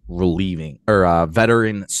veteran relieving or a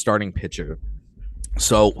veteran starting pitcher.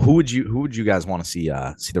 So who would you guys want to see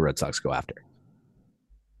the Red Sox go after?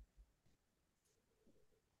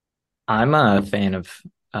 I'm a fan of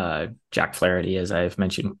Jack Flaherty, as I've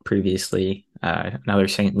mentioned previously. Another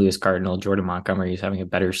St. Louis Cardinal. Jordan Montgomery is having a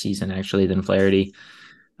better season actually than Flaherty.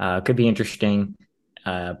 Could be interesting.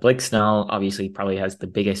 Blake Snell obviously probably has the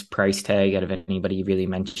biggest price tag out of anybody really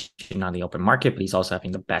mentioned on the open market, but he's also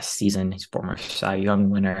having the best season. He's former Cy Young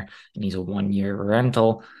winner, and he's a 1-year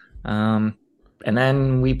rental. And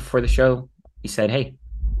then before the show, we said, hey,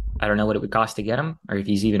 I don't know what it would cost to get him, or if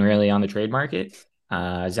he's even really on the trade market.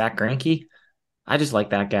 Zach Greinke, I just like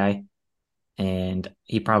that guy, and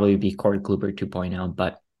he'd probably be Corey Kluber 2.0,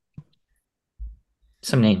 but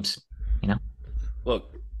some names,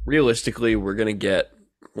 Look, realistically, we're going to get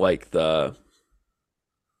like the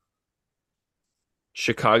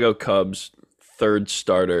Chicago Cubs third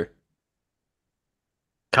starter.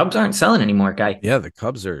 Cubs aren't selling anymore, guy. Yeah, the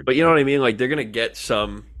Cubs are. But you know what I mean? Like they're going to get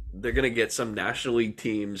some National League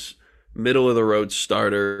teams middle of the road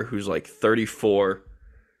starter who's like 34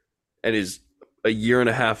 and is a year and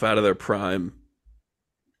a half out of their prime,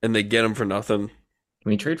 and they get him for nothing. Can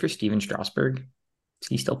we trade for Steven Strasburg? Does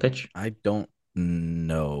he still pitch? I don't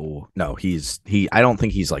know. No, I don't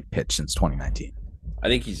think he's like pitched since 2019. I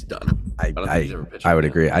think he's done. I don't think he's ever pitched I would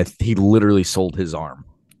again. agree. He literally sold his arm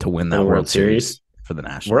to win that The World Series for the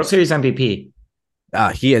Nationals. World Series MVP.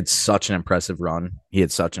 He had such an impressive run.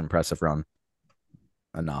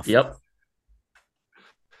 Enough. Yep.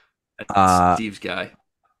 That's Steve's guy.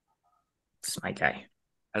 It's my guy.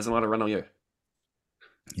 Hasn't allowed to run all year.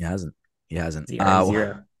 He hasn't.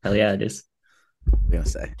 Zero. Hell yeah, it is. I was gonna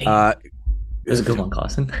say. Damn. It was a good one,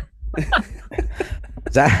 Clausen.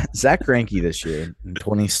 Zach Greinke this year in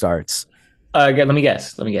 20 starts. Let me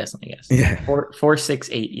guess. Yeah.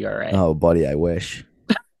 4.68 ERA. Oh, buddy, I wish.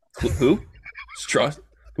 Who? Strauss?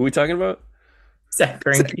 Who are we talking about? Zach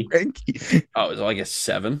Greinke. Greinke. Oh, is it like a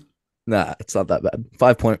 7? Nah, it's not that bad.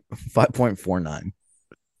 5.49.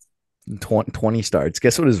 20 starts.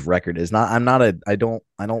 Guess what his record is? I don't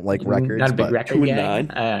like records. Not a big but record 2 guy. and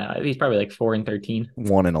 9. He's probably like 4-13.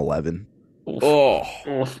 1-11. Oh,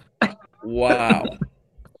 Oof. wow.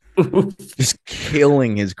 Just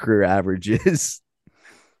killing his career averages.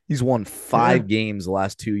 He's won 5 games the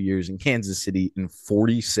last 2 years in Kansas City in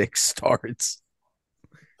 46 starts.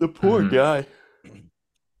 The poor guy.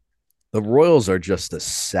 The Royals are just a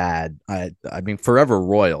sad. I mean, forever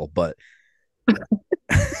Royal, but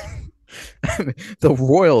the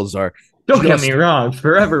Royals are. Don't get me wrong,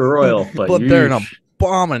 forever Royal, but they're an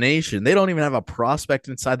abomination. They don't even have a prospect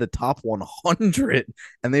inside the top 100,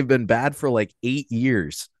 and they've been bad for like 8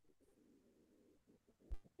 years.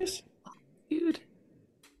 Dude,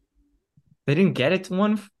 they didn't get it to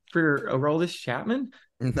one for Aroldis Chapman.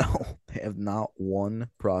 No, they have not one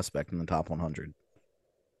prospect in the top 100.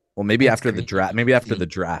 Well, maybe That's after the crazy. draft. Maybe after the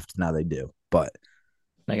draft. Now they do, but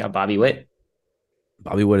They got Bobby Witt.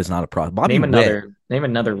 Bobby Witt is not a prospect. Name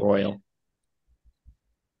another Royal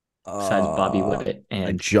besides Bobby Witt. Witt. And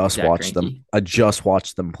I just Zach watched Greinke. them. I just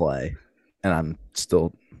watched them play, and I'm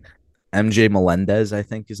still. MJ Melendez, I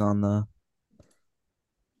think, is on the.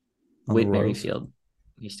 Whit Royals. Merrifield.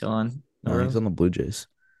 He's still on. No, he's on the Blue Jays.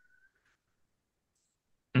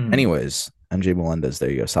 Mhm. Anyways, MJ Melendez. There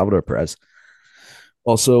you go. Salvador Perez.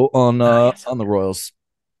 Also on Yes. on the Royals.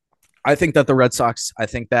 I think that the Red Sox. I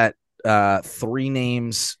think that 3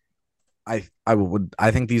 names. I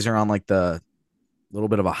think these are on like the little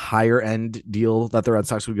bit of a higher end deal that the Red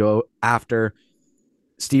Sox would go after.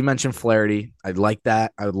 Steve mentioned Flaherty. I'd like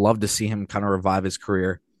that. I would love to see him kind of revive his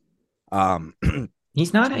career.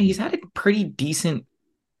 He's had a pretty decent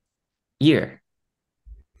year.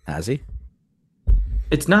 Has he?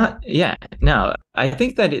 It's not No, I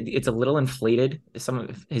think that it's a little inflated, some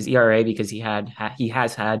of his ERA, because he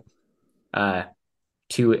has had uh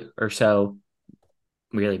two or so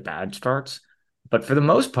really bad starts, but for the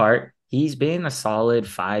most part, he's been a solid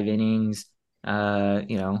 5 innings. You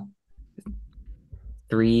know,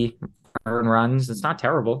 3 earned runs. It's not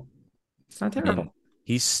terrible. It's not I mean, terrible.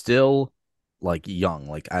 he's still like young.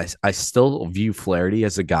 Like I still view Flaherty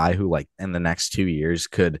as a guy who like in the next 2 years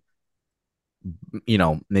could,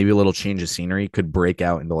 maybe a little change of scenery could break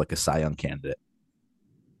out into like a Cy Young candidate.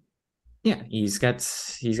 Yeah, he's got a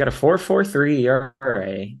 4.43 ERA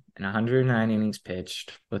and 109 innings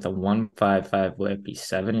pitched with a 1.55 WHIP. He's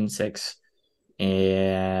 7-6,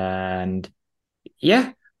 and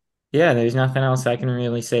yeah, yeah. There's nothing else I can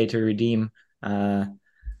really say to uh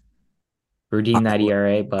I redeem that would,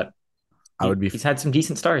 ERA, but I would be he's had some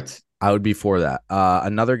decent starts. I would be for that.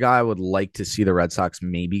 Another guy I would like to see the Red Sox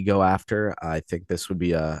maybe go after. I think this would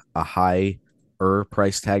be a higher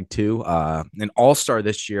price tag too. An all-star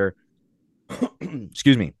this year,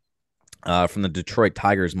 excuse me, from the Detroit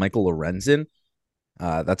Tigers, Michael Lorenzen.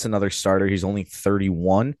 That's another starter. He's only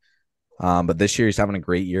 31. But this year he's having a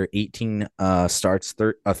great year. 18 starts,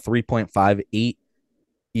 a 3.58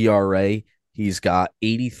 ERA. He's got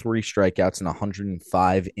 83 strikeouts in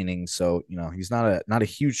 105 innings. So, he's not a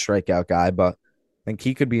huge strikeout guy, but I think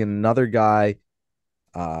he could be another guy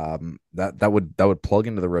that would plug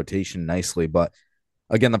into the rotation nicely. But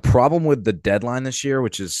again, the problem with the deadline this year,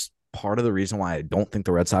 which is part of the reason why I don't think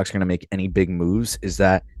the Red Sox are going to make any big moves, is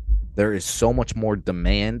that there is so much more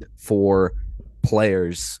demand for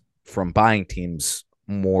players from buying teams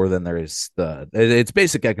more than there is it's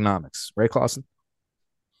basic economics, right, Clausen?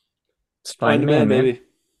 It's Fine fine, demand, man. baby.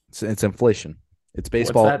 It's inflation. It's What's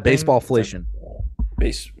baseball that thing? inflation.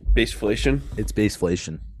 Baseflation. It's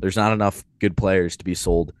baseflation. There's not enough good players to be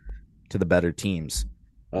sold to the better teams.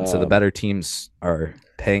 And so the better teams are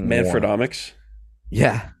paying more. Manfredomics.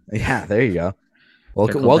 Yeah. There you go.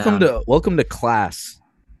 Trickle Welcome to class.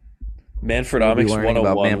 We'll be Manfredomics learning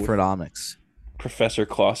about 101 with Manfredomics. Professor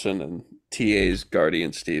Clausen and TA's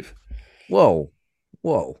guardian Steve. Whoa.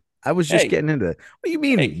 I was just Hey. getting into it. What do you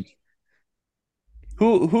mean? Hey.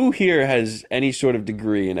 Who here has any sort of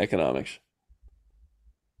degree in economics?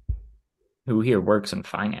 Who here works in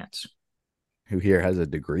finance? Who here has a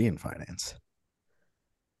degree in finance?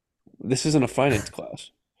 This isn't a finance class.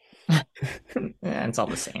 Yeah, it's all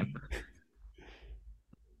the same.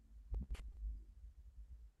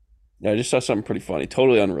 I just saw something pretty funny,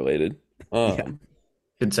 totally unrelated. Yeah.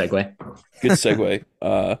 Good segue. Good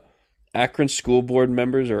segue. Akron school board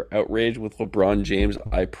members are outraged with LeBron James'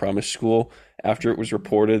 I Promise School after it was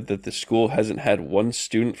reported that the school hasn't had one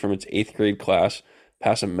student from its 8th grade class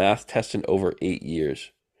pass a math test in over 8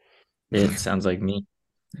 years. It sounds like me.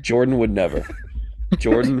 Jordan would never.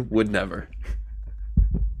 Jordan would never.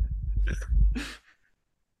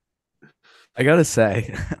 I gotta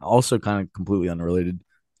say, also kind of completely unrelated.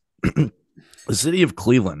 The city of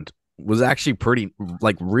Cleveland was actually pretty,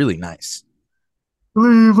 like, really nice.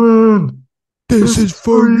 Cleveland, This is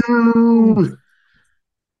for you.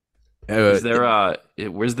 Is there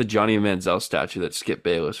where's the Johnny Manziel statue that Skip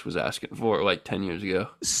Bayless was asking for like 10 years ago?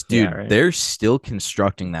 Dude, Yeah, right. they're still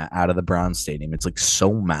constructing that out of the Brown Stadium. It's like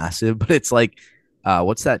so massive, but it's like,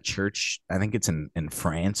 what's that church? I think it's in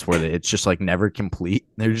France where it's just like never complete.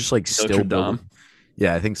 They're just like still Notre building. Dame.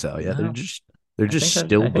 Yeah, I think so. Yeah, Wow. they're just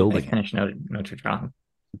still building They it. finished Notre Dame.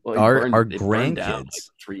 Well, Our it burned down, grandkids-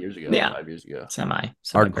 3 years ago, Yeah. 5 years ago. Semi.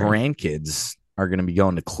 Our grand. grandkids are going to be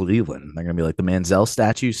going to Cleveland. They're going to be like, the Manziel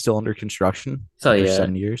statue is still under construction So after yeah,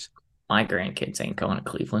 7 years. my grandkids ain't going to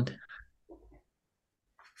Cleveland.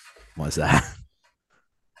 What's that?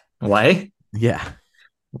 Why? Yeah.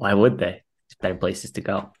 Why would they? It's better places to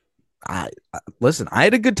go. Listen, I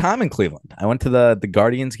had a good time in Cleveland. I went to the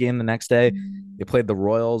Guardians game the next day. They played the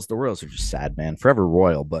Royals. The Royals are just sad, man. Forever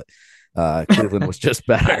Royal, but Cleveland was just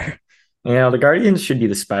better. You know, the Guardians should be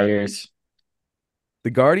the Spiders. The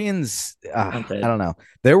Guardians, Okay. I don't know.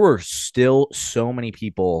 There were still so many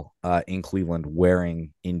people in Cleveland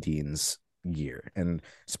wearing Indians gear, and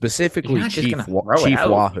specifically You're not just Chief gonna throw it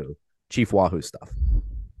out. Chief Wahoo stuff.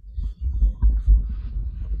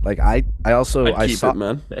 Like I also I'd I keep saw it,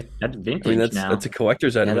 man. That's vintage I mean, that's now. a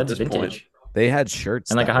collector's item Yeah, at that's this point. vintage. they had shirts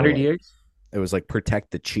In like that were 100 years? It was like protect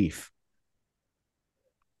the chief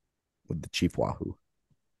with the Chief Wahoo.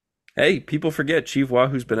 Hey, people forget Chief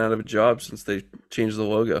Wahoo's been out of a job since they changed the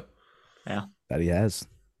logo. That he has.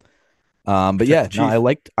 But yeah, Chief.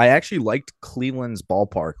 no, I actually liked Cleveland's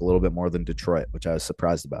ballpark a little bit more than Detroit, which I was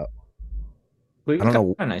surprised about. Cleveland's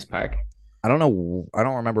know. got a nice park. I don't know. I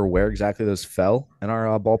don't remember where exactly those fell in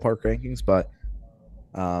our ballpark rankings, but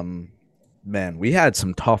Man, we had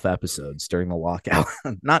some tough episodes during the lockout.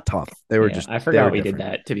 Not tough. They were Yeah, just I they were forgot we did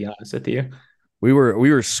different. that, to be honest with you. We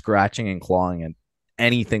were scratching and clawing at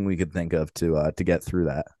anything we could think of to get through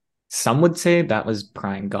that. Some would say that was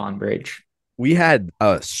prime Gone Bridge. We had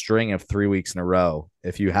a string of 3 weeks in a row.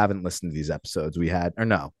 If you haven't listened to these episodes, we had or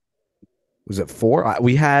no, was it four?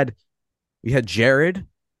 We had Jared,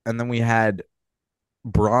 and then we had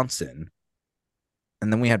Bronson,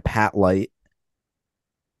 and then we had Pat Light,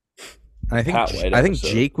 and Pat White I think episode.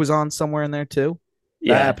 Jake was on somewhere in there too.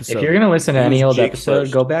 Yeah, episode- if you're gonna listen to It was any old Jake episode,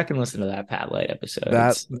 first. go back and listen to that Pat Light episode.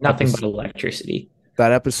 That It's nothing but episode- electricity.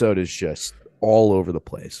 That episode is just all over the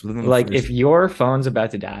place. Within the Like first- if your phone's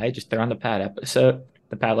about to die, just throw on the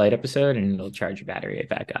Pat Light episode, and it'll charge your battery right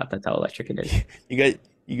back up. That's how electric it is.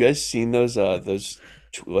 You guys seen those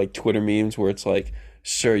like Twitter memes where it's like,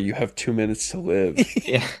 "Sir, you have 2 minutes to live."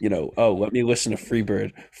 Yeah, Oh, let me listen to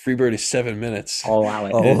Freebird. Freebird is 7 minutes. I'll allow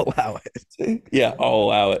it. I'll allow it. Yeah, I'll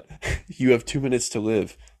allow it. You have 2 minutes to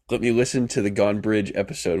live. Let me listen to the Gone Bridge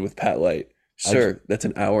episode with Pat Light. Sir, that's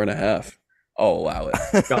an hour and a half. I'll allow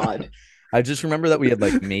it. God. I just remember that we had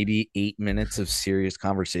like maybe 8 minutes of serious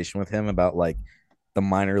conversation with him about like the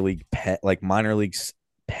minor leagues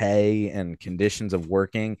pay and conditions of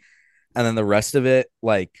working, and then the rest of it,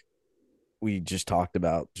 like we just talked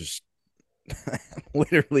about just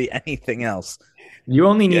literally anything else. You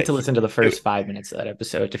only need Yeah, to listen to the first 5 minutes of that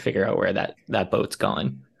episode to figure out where that boat's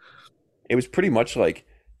going. It was pretty much like,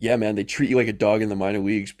 yeah, man, they treat you like a dog in the minor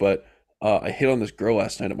leagues, but I hit on this girl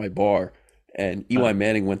last night at my bar, and Eli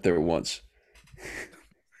Manning went there once.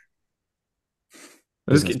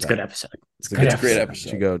 It's Business a good episode. It's a great episode.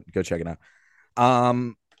 You should go check it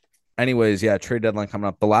out. Anyways, yeah, trade deadline coming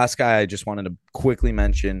up. The last guy I just wanted to quickly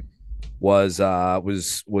mention was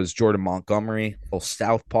Jordan Montgomery, little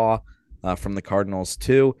southpaw from the Cardinals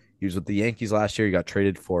too. He was with the Yankees last year. He got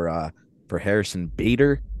traded for Harrison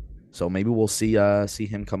Bader, so maybe we'll see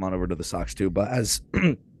him come on over to the Sox too. But as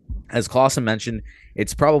as Clausen mentioned,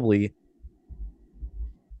 it's probably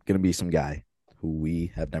going to be some guy who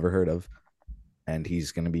we have never heard of, and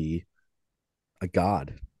he's going to be a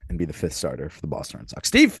god and be the fifth starter for the Boston Red Sox.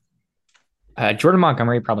 Steve. Jordan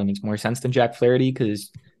Montgomery probably makes more sense than Jack Flaherty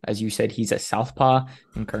because, as you said, he's a southpaw,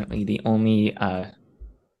 and currently the only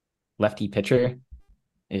lefty pitcher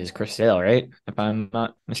is Chris Sale, right? If I'm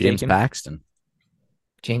not mistaken.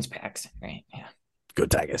 James Paxton. Right? Yeah. Go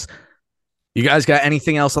Tigers. You guys got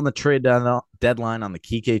anything else on the trade deadline, on the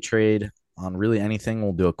Kike trade, on really anything?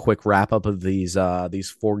 We'll do a quick wrap up of these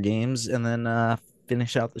 4 games and then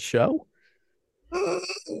finish out the show.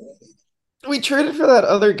 We traded for that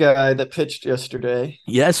other guy that pitched yesterday.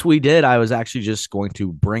 Yes, we did. I was actually just going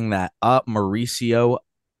to bring that up. Mauricio,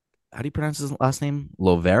 how do you pronounce his last name?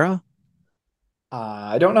 Lovera?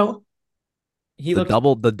 I don't know. He The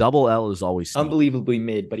looks double L is always sneaky. unbelievably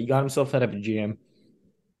mid, but he got himself out of a jam.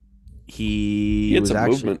 He He had was some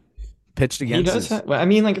actually movement. pitched He against does. his, I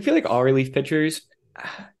mean, like I feel like all relief pitchers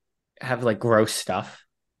have like gross stuff.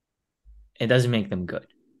 It doesn't make them good,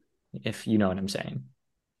 if you know what I'm saying.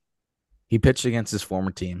 he pitched against his former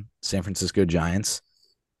team, San Francisco Giants,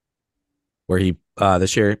 where he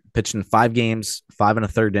this year pitched in 5 games, 5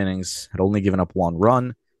 1/3 innings, had only given up 1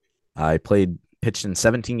 run. He pitched in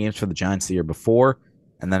 17 games for the Giants the year before,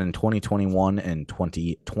 and then in 2021 and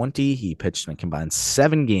 2020, he pitched in a combined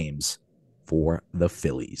 7 games for the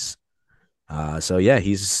Phillies. So yeah,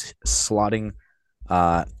 he's slotting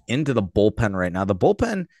into the bullpen right now. The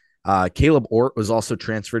bullpen, Caleb Ort was also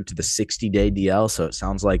transferred to the 60-day DL, so it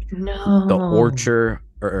sounds like No. the Orchard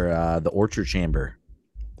Chamber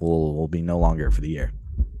will be no longer for the year.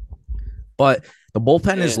 But the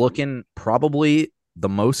bullpen is Man. looking probably the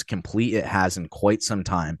most complete it has in quite some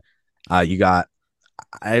time. You got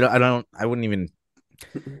I wouldn't even,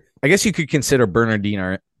 I guess you could consider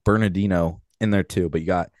Bernardino in there too, but you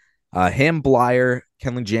got Ham Blyer,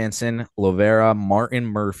 Kenley Jansen, Lovera, Martin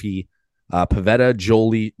Murphy, Pavetta,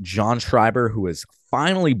 Jolie, John Schreiber, who is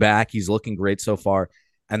finally back. He's looking great so far.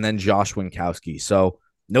 And then Josh Winkowski. So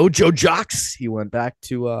no Joe Jocks. He went back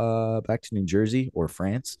to New Jersey or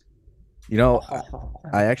France. You know,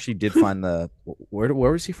 I actually did find where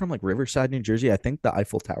was he from? Like Riverside, New Jersey. I think the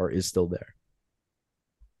Eiffel Tower is still there.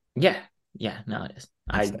 Yeah, no, it is.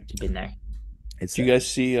 I've been there. It's Do you guys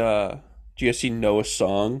see Noah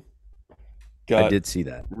Song I got did see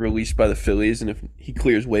that. released by the Phillies, and if he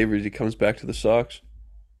clears waivers, he comes back to the Sox?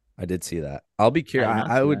 I did see that. I'll be curious. I did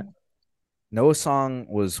not I see would. that. Noah Song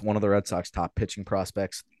was one of the Red Sox top pitching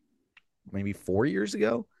prospects maybe 4 years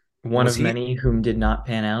ago. One Was of he- many whom did not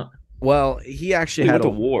pan out. Well, he actually He had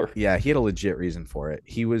went to war. Yeah, he had a legit reason for it.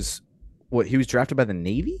 He was drafted by the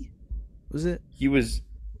Navy? Was it? He was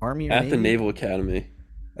Army or At the Navy? Naval Academy.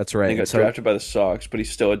 That's And right. he And got so drafted by the Sox, but he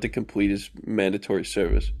still had to complete his mandatory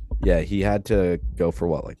service. yeah, he had to go for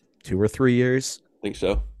what, like 2 or 3 years. I think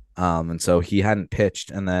so. And so he hadn't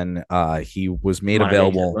pitched, and then he was made Modern day Ted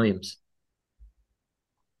available. Williams.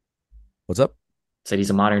 What's up? Said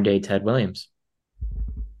he's a modern day Ted Williams.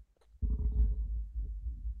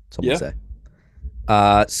 Someone Yeah.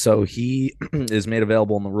 say. So he is made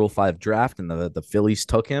available in the Rule 5 draft, and the Phillies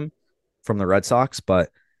took him from the Red Sox,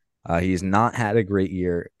 but he's not had a great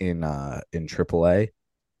year in AAA.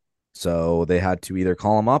 So they had to either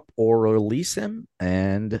call him up or release him,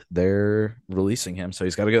 and they're releasing him. So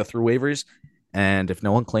he's got to go through waivers, and if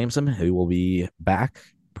no one claims him, he will be back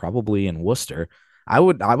probably in Worcester. I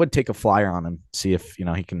would take a flyer on him, see if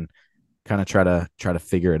he can kind of try to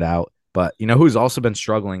figure it out. But who's also been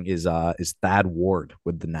struggling is Thad Ward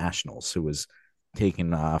with the Nationals, who was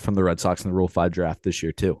taken from the Red Sox in the Rule 5 draft this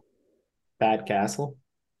year too. Bad Castle.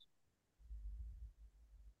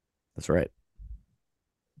 That's right.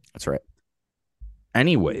 That's right.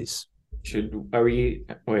 Anyways, Have we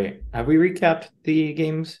recapped the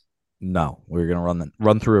games? no, we're gonna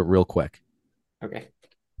run through it real quick. Okay.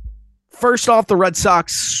 First off, the Red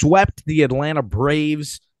Sox swept the Atlanta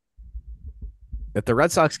Braves. If the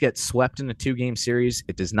Red Sox get swept in a 2-game series,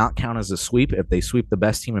 it does not count as a sweep. If they sweep the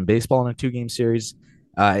best team in baseball in a 2-game series,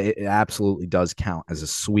 it absolutely does count as a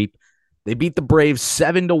sweep. They beat the Braves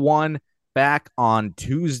 7-1 back on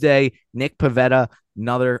Tuesday. Nick Pivetta,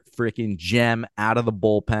 another freaking gem out of the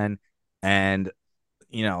bullpen. And,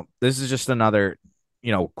 this is just another,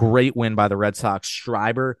 great win by the Red Sox.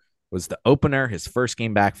 Schreiber was the opener, his first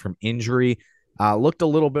game back from injury. Looked a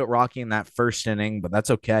little bit rocky in that first inning, but that's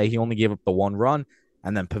okay. He only gave up the 1 run.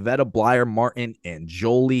 And then Pivetta, Blyer, Martin, and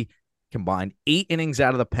Jolie combined 8 innings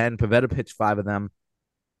out of the pen. Pivetta pitched 5 of them,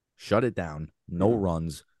 shut it down, no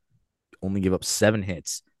runs, only give up 7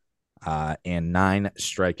 hits and 9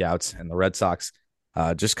 strikeouts. And the Red Sox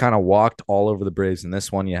just kind of walked all over the Braves in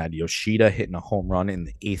this one. You had Yoshida hitting a home run in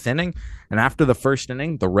the 8th inning. And after the first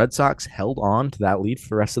inning, the Red Sox held on to that lead for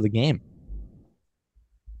the rest of the game.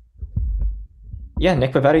 Yeah,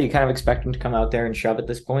 Nick Pivetta, you kind of expect him to come out there and shove at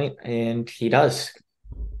this point, and he does.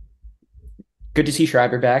 Good to see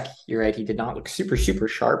Schreiber back. You're right, he did not look super, super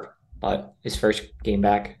sharp, but his first game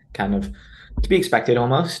back, kind of to be expected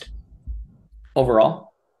almost.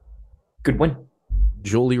 Overall, good win.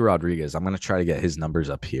 Jolie Rodriguez, I'm going to try to get his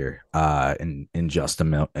numbers up here in just a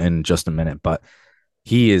minute, but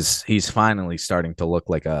he's finally starting to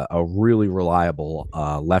look like a really reliable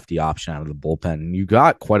lefty option out of the bullpen. And you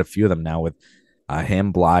got quite a few of them now with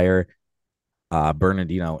him, Blyer,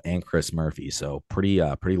 Bernardino, and Chris Murphy. So pretty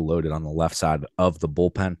loaded on the left side of the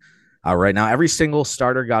bullpen right now. Every single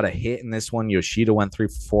starter got a hit in this one. Yoshida went 3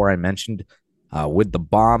 for 4. I mentioned with the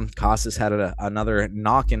bomb. Casas had another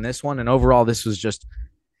knock in this one, and overall, this was just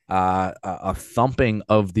a thumping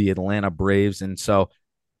of the Atlanta Braves. And so,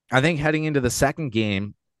 I think heading into the second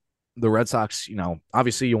game, the Red Sox,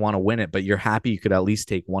 obviously you want to win it, but you're happy you could at least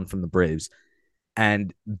take 1 from the Braves.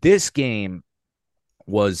 And this game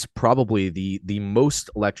was probably the most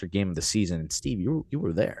electric game of the season. And Steve, you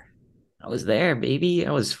were there. I was there, baby.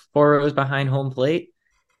 I was 4 rows behind home plate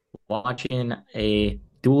watching a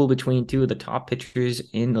duel between 2 of the top pitchers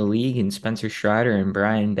in the league in Spencer Strider and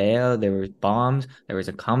Brian Bayo. There was bombs. There was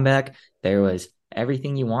a comeback. There was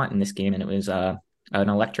everything you want in this game, and it was an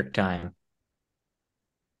electric time.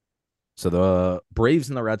 So the Braves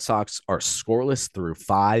and the Red Sox are scoreless through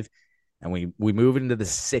 5, and we move into the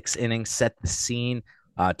 6th inning, set the scene.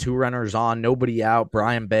 2 runners on, nobody out.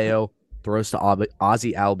 Brian Bayo throws to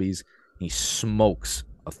Ozzie Albies. He smokes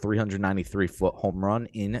a 393-foot home run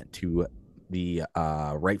into the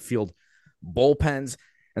right field bullpens.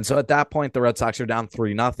 And so at that point, the Red Sox are down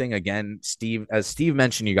 3-0. Again, as Steve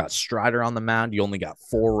mentioned, you got Strider on the mound. You only got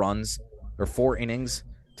 4 innings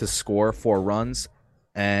to score 4 runs.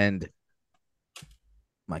 And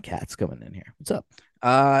my cat's coming in here. What's up?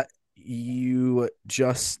 You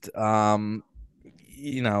just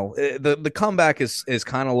the comeback is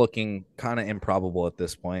kind of looking kind of improbable at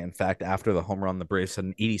this point. In fact, after the home run, the Braves had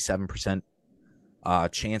an 87%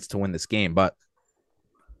 chance to win this game, but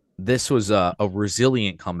this was a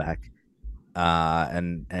resilient comeback,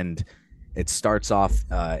 and it starts off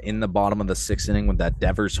in the bottom of the 6th inning with that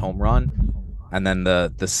Devers home run, and then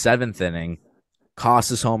the 7th inning,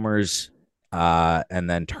 Casas homers, and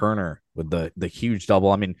then Turner with the huge double.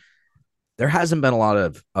 I mean, there hasn't been a lot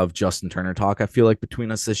of Justin Turner talk, I feel like,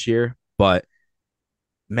 between us this year, but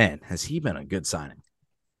man, has he been a good signing.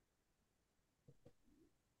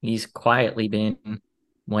 He's quietly been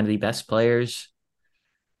one of the best players,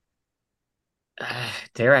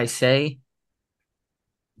 dare I say,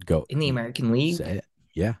 Go in the American League. Say it.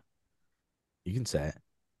 Yeah. You can say it.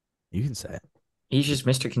 You can say it. He's just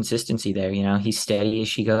Mr. Consistency there. He's steady as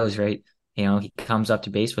she goes, right? He comes up to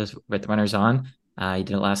base with runners on. He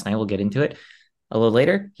did it last night. We'll get into it a little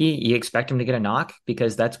later. You expect him to get a knock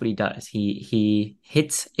because that's what he does. He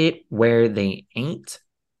hits it where they ain't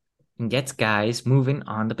and gets guys moving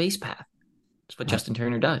on the base path. That's what Justin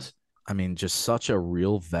Turner does. I mean, just such a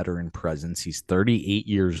real veteran presence. He's 38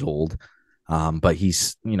 years old, but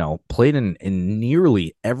he's, played in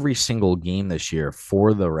nearly every single game this year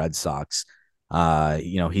for the Red Sox.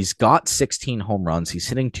 He's got 16 home runs. He's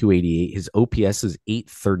hitting 288. His OPS is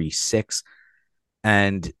 836.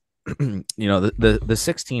 And, the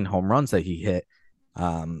 16 home runs that he hit,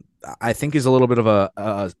 I think is a little bit of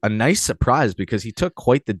a nice surprise because he took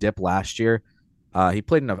quite the dip last year. He only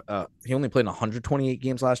played in 128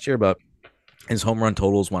 games last year, but his home run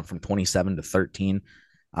totals went from 27 to 13.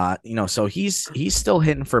 So he's still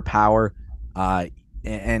hitting for power,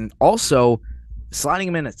 and also sliding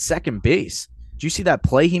him in at second base. Did you see that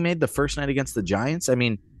play he made the first night against the Giants? I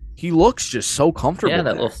mean, he looks just so comfortable. Yeah, that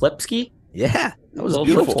there. little flip ski. Yeah, that was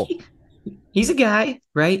beautiful. He's a guy,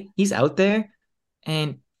 right? He's out there,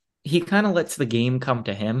 and he kind of lets the game come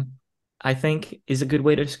to him, I think is a good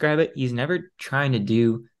way to describe it. He's never trying to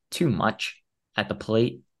do too much at the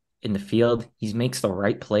plate in the field. He makes the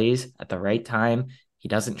right plays at the right time. He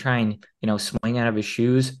doesn't try and, swing out of his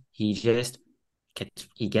shoes. He just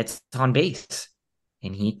gets on base.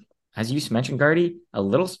 And he, as you mentioned, Gardy, a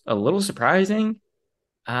little surprising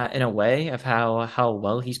in a way of how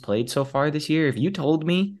well he's played so far this year. If you told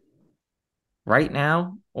me right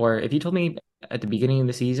now, or if you told me at the beginning of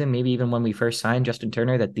the season, maybe even when we first signed Justin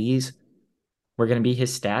Turner, that these were going to be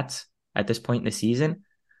his stats at this point in the season,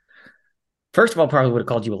 first of all, probably would have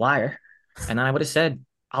called you a liar. And then I would have said,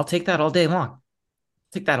 I'll take that all day long.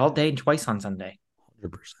 Take that all day and twice on Sunday.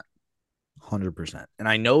 100%. 100%. And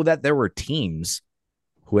I know that there were teams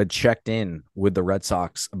who had checked in with the Red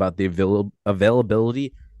Sox about the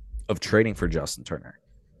availability of trading for Justin Turner.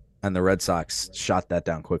 And the Red Sox shot that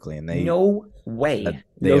down quickly. And no way.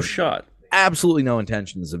 No shot. Absolutely no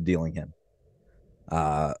intentions of dealing him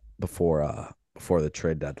before the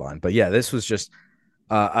trade deadline. But yeah, this was just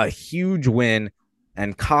a huge win.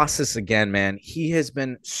 And Casas again, man, he has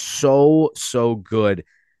been so good.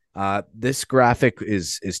 This graphic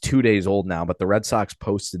is 2 days old now, but the Red Sox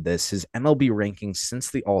posted this, his MLB rankings since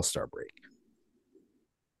the All-Star break.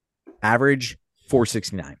 Average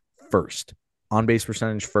 469, first. On-base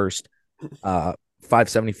percentage, first.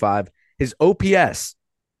 575. His OPS,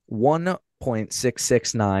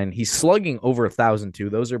 1.669. He's slugging over 1,000 too.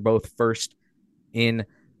 Those are both first in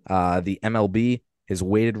the MLB. His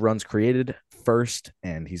weighted runs created, first,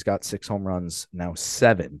 and he's got 6 home runs, now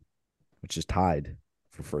 7, which is tied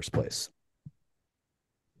for first place.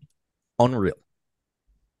 Unreal.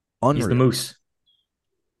 He's the moose.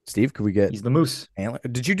 Steve, could we get... He's the moose.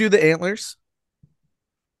 Did you do the antlers?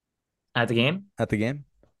 At the game? At the game?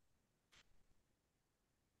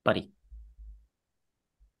 Buddy.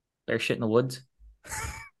 Bear shit in the woods.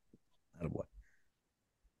 Attaboy.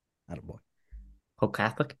 Attaboy. Pope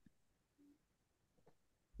Catholic?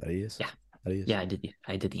 That he is? Yeah. That he is. Yeah, I did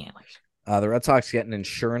the antlers. The Red Sox get an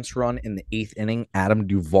insurance run in the 8th inning. Adam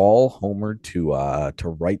Duvall homered to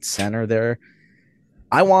right center there.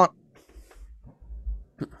 Love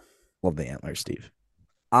the antlers, Steve.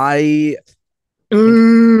 I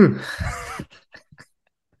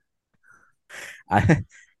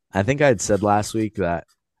think I had said last week that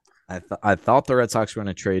I thought the Red Sox were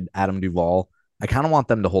going to trade Adam Duvall. I kind of want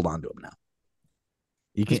them to hold on to him now.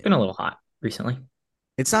 He's been a little hot recently.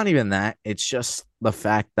 It's not even that. It's just the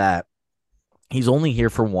fact that he's only here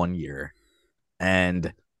for 1 year.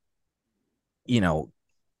 And, I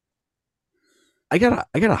got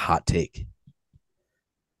a hot take.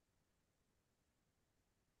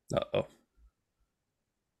 Uh-oh.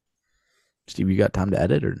 Steve, you got time to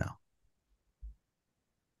edit or no?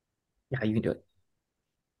 Yeah, you can do it.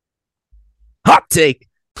 Hot take.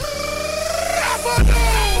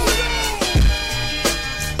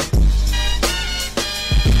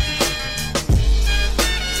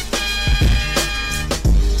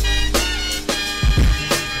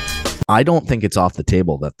 I don't think it's off the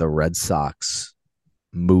table that the Red Sox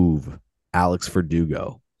move Alex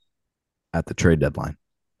Verdugo at the trade deadline.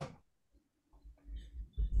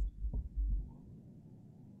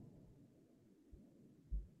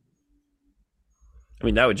 I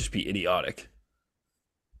mean, that would just be idiotic.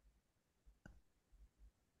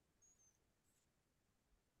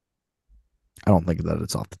 I don't think that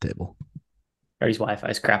it's off the table. Barry's Wi-Fi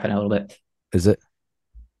is crapping out a little bit. Is it?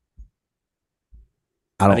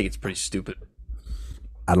 I think it's pretty stupid.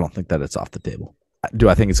 I don't think that it's off the table. Do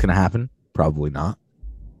I think it's going to happen? Probably not.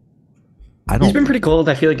 I don't. He's been pretty cold.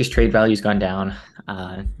 I feel like his trade value's gone down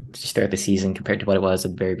just throughout the season compared to what it was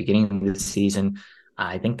at the very beginning of the season.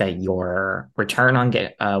 I think that your return on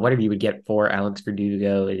whatever you would get for Alex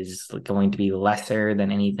Verdugo is going to be lesser than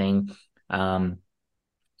anything that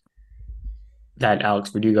Alex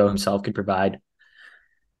Verdugo himself could provide.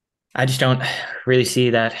 I just don't really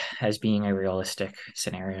see that as being a realistic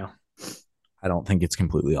scenario. I don't think it's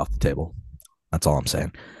completely off the table. That's all I'm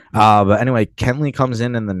saying. But anyway, Kenley comes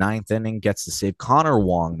in the ninth inning, gets the save. Connor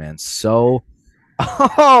Wong, man.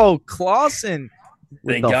 Clausen.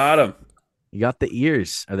 They got him. You got the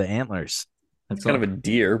ears or the antlers. It's kind of a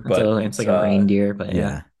deer, but it's like a reindeer, but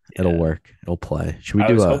yeah. It'll work. It'll play. Should we I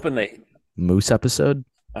do was a hoping moose episode?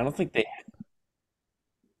 I don't think they.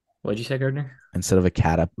 What'd you say, Gardner? Instead of the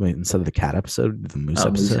cat episode, the moose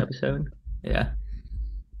episode. Yeah.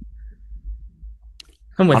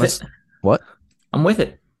 I'm with it. What? I'm with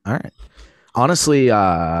it. All right. Honestly,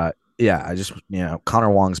 I just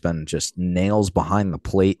Connor Wong's been just nails behind the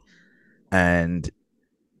plate, and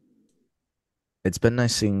it's been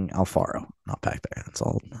nice seeing Alfaro not back there. That's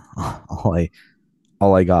all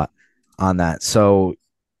I got on that. So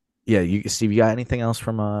yeah, Steve, you got anything else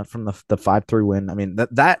from the 5-3 win? I mean,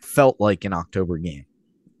 that felt like an October game.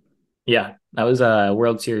 Yeah, that was a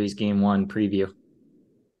World Series Game 1 preview.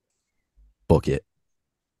 Book it.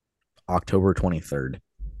 October 23rd.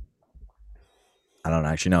 I don't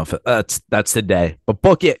actually know if that's the day, but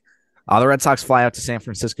book it. The Red Sox fly out to San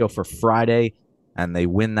Francisco for Friday, and they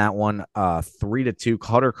win that one 3-2.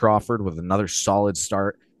 Cutter Crawford with another solid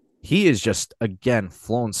start. He is just, again,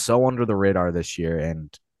 flown so under the radar this year,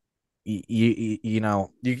 and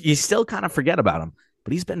you still kind of forget about him,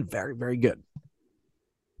 but he's been very, very good.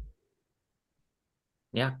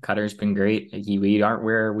 Yeah, Cutter's been great. We aren't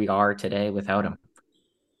where we are today without him.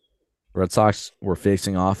 Red Sox were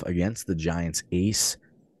facing off against the Giants ace,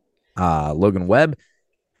 Logan Webb.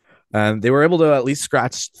 And they were able to at least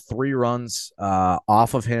scratch 3 runs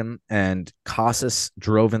off of him. And Casas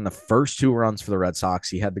drove in the first 2 runs for the Red Sox.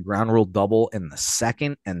 He had the ground rule double in the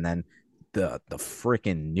second, and then the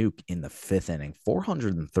freaking nuke in the 5th inning.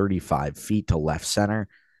 435 feet to left center.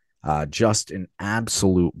 Just an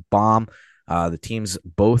absolute bomb. The teams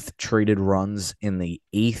both traded runs in the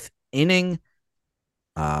 8th inning.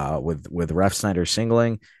 With Ref Snyder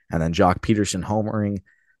singling and then Jock Peterson homering.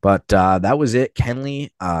 But that was it.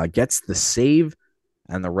 Kenley gets the save,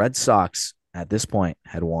 and the Red Sox at this point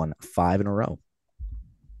had won 5 in a row.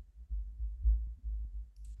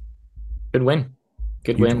 Good win.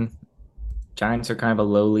 Good win. Giants are kind of a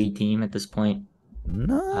lowly team at this point.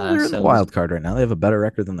 No, they're in the wild card right now. They have a better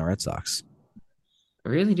record than the Red Sox.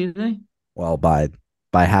 Really, do they? Well, by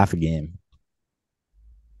half a game.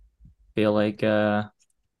 Feel like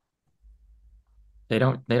they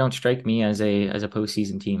don't strike me as a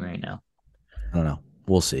postseason team right now. I don't know.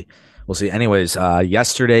 We'll see. Anyways,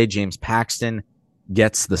 yesterday James Paxton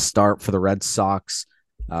gets the start for the Red Sox.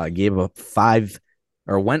 Gave up 5,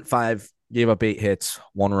 gave up 8 hits,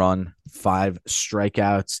 1 run, 5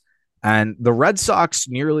 strikeouts, and the Red Sox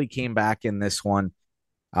nearly came back in this one.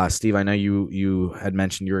 Steve, I know you had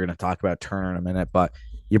mentioned you were going to talk about Turner in a minute, but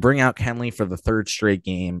you bring out Kenley for the 3rd straight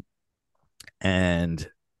game. And,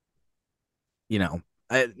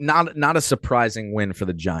 not a surprising win for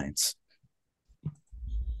the Giants.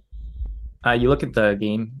 You look at the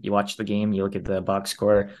game, you watch the game, you look at the box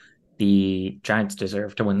score. The Giants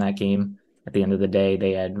deserve to win that game. At the end of the day,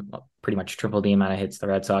 they had pretty much triple the amount of hits the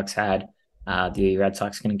Red Sox had. The Red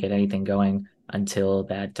Sox couldn't get anything going until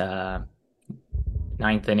that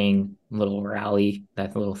 9th inning little rally,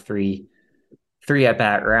 that little three at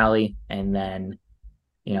bat rally, and then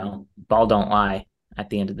ball don't lie. At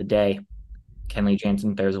the end of the day, Kenley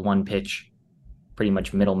Jansen throws 1 pitch, pretty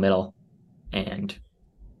much middle, and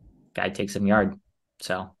guy takes him yard.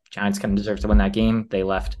 So Giants kind of deserve to win that game. They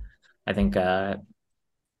left, I think,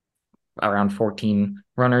 around 14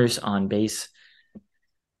 runners on base.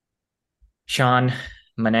 Sean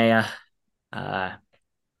Manaea,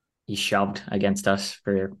 he shoved against us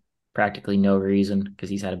for practically no reason because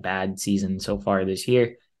he's had a bad season so far this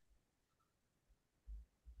year.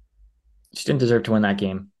 Just didn't deserve to win that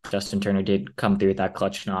game. Justin Turner did come through with that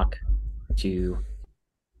clutch knock to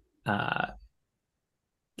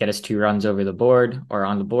get us 2 runs over the board or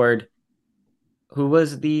on the board.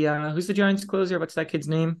 Who's the Giants closer? What's that kid's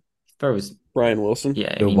name? He throws Brian Wilson.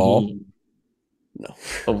 Yeah, No.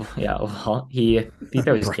 Oh yeah, he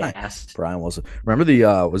throws gas. Brian Wilson.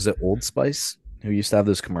 Remember was it Old Spice who used to have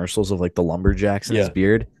those commercials of like the lumberjacks in his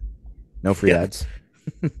beard? No free ads.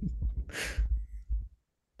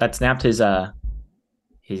 That snapped his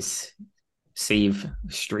his save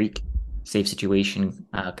situation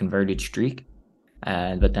converted streak.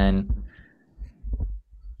 But then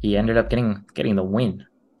he ended up getting the win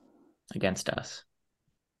against us.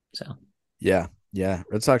 So Yeah.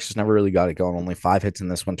 Red Sox just never really got it going. Only 5 hits in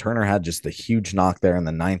this one. Turner had just the huge knock there in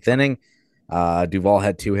the 9th inning. Duvall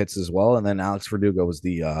had 2 hits as well, and then Alex Verdugo was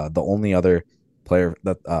the only other player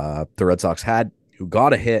that the Red Sox had who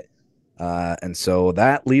got a hit. And so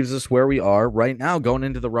that leaves us where we are right now, going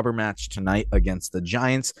into the rubber match tonight against the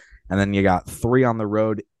Giants. And then you got 3 on the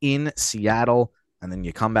road in Seattle, and then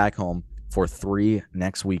you come back home for 3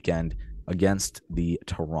 next weekend against the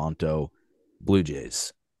Toronto Blue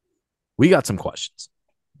Jays. We got some questions.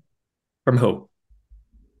 from who?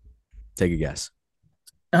 Take a guess.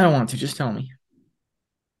 I don't want to. Just tell me.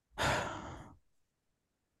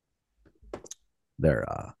 They're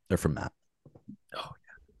from Matt. Oh,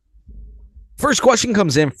 First question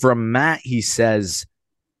comes in from Matt. He says,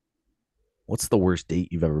 "What's the worst date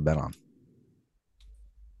you've ever been on?"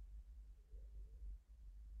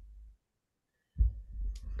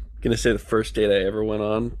 Gonna say the first date I ever went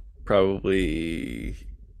on, probably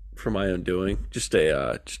for my own doing. Just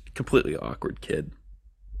a just completely awkward kid.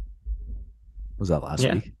 Was that last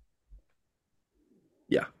Yeah. week?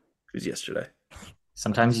 Yeah, it was yesterday.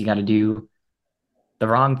 Sometimes you got to do the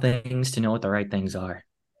wrong things to know what the right things are.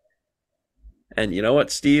 And you know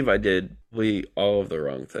what, Steve? I did all of the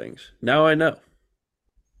wrong things. Now I know.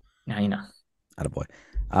 Now you know. Attaboy.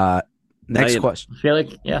 Now Next you know. question. I feel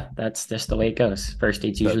like, yeah, that's just the way it goes. First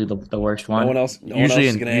date's usually the worst one. No one else. No Usually, one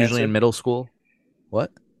else is gonna usually answer. in middle school.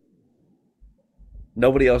 What?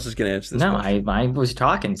 Nobody else is gonna answer this No, question. I was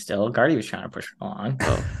talking still. Guardy was trying to push along.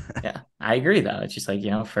 Oh, Yeah, I agree though. It's just like,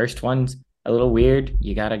 first one's a little weird.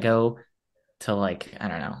 You gotta go to like, I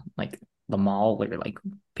don't know, like the mall or like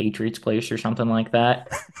Patriots place or something like that.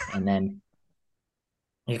 And then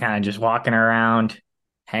you're kind of just walking around,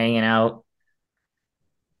 hanging out,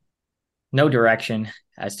 no direction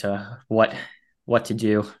as to what to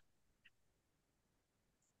do.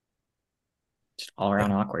 Just all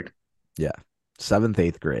around awkward. Yeah. 7th,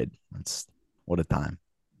 8th grade. That's what a time.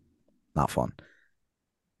 Not fun.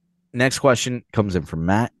 Next question comes in from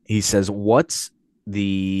Matt. He says, "What's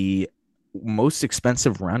the most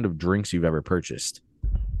expensive round of drinks you've ever purchased?"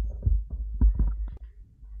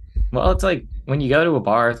 Well, it's like when you go to a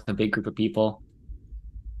bar with a big group of people,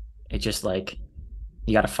 it's just like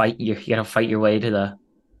you gotta fight your way to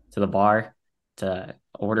the bar to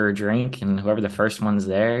order a drink, and whoever the first one's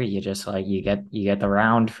there, you just like you get the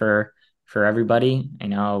round for everybody. I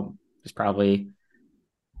know there's probably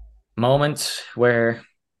moments where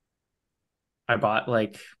I bought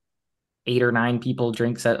like 8 or 9 people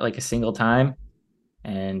drinks at like a single time,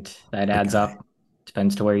 and that adds Okay. up.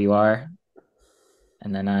 Depends to where you are,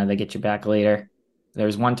 and then they get you back later. There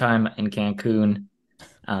was one time in Cancun.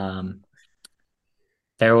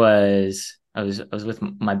 There was I was with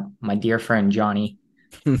my dear friend Johnny,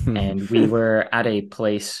 and we were at a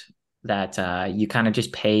place that you kind of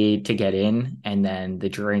just pay to get in, and then the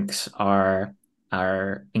drinks are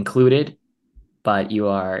included, but you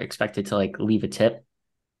are expected to like leave a tip.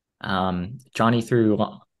 Johnny threw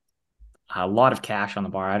a lot of cash on the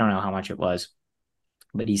bar. I don't know how much it was,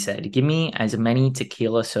 but he said, "Give me as many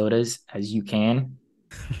tequila sodas as you can."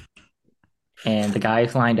 And the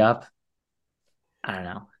guys lined up, I don't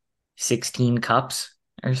know, 16 cups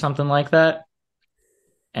or something like that.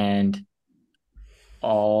 And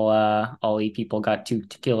all 8 people got 2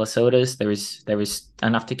 tequila sodas. There was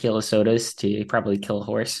enough tequila sodas to probably kill a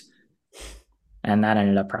horse. And that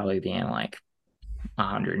ended up probably being like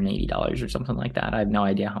 $180 or something like that. I have no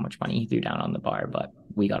idea how much money he threw down on the bar, but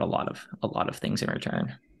we got a lot of things in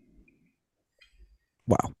return.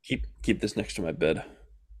 Wow. keep this next to my bed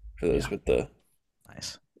for those with the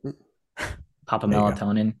Nice. Pop a There you go.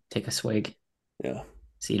 melatonin, take a swig. yeah.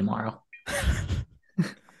 See you tomorrow.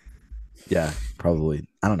 Yeah, probably.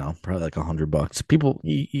 I don't know. Probably like $100. People,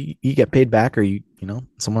 you get paid back, or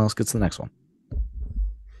someone else gets the next one.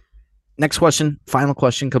 Next question, final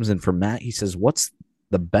question comes in from Matt. He says, "What's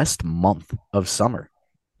the best month of summer?"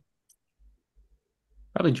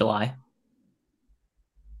 Probably July.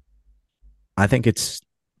 I think it's.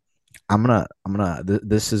 I'm gonna.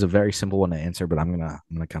 This is a very simple one to answer, but I'm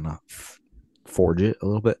gonna kind of forge it a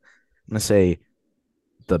little bit. I'm gonna say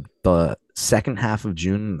the second half of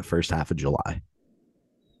June and the first half of July.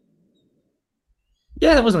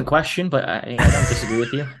 Yeah, that wasn't a question, but I don't disagree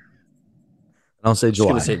with you. I'll say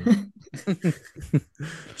July.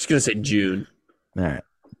 Just gonna say June. All right.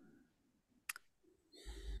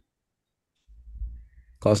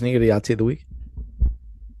 Clausen, you get a Yahtzee of the week?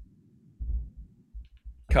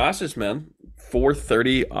 Casas, man.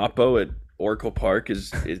 4:30 Oppo at Oracle Park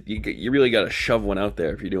is you really got to shove one out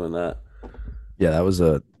there if you're doing that. Yeah, that was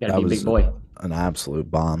Gotta be a big boy. an absolute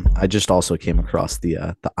bomb. I just also came across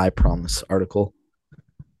the I Promise article.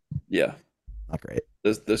 Yeah, Not great.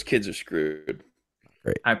 those kids are screwed.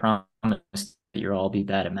 I promise that you'll all be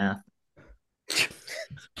bad at math.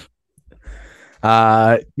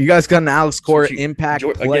 You guys got an Alex Cora So impact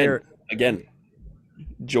player. Again,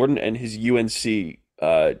 Jordan and his UNC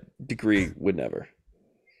degree would never.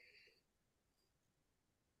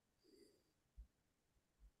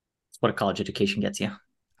 That's what a college education gets you.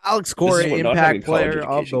 Alex Cora This is what not having impact college player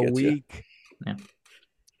of education the gets you. week.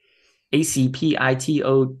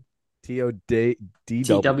 ACPITO TODWJ.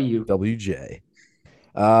 TW.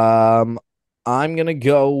 I'm gonna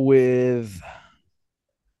go with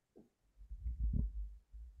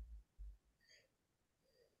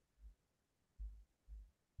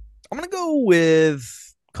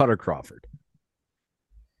Cutter Crawford.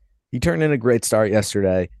 He turned in a great start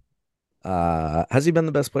yesterday. Has he been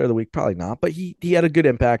the best player of the week? Probably not, but he had a good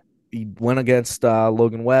impact. He went against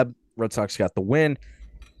Logan Webb. Red Sox got the win.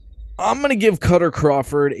 I'm going to give Cutter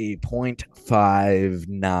Crawford a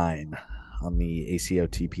 0.59 on the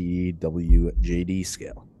ACOTPWJD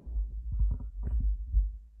scale.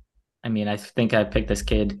 I mean, I think I picked this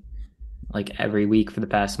kid like every week for the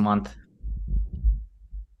past month.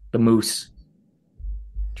 The Moose.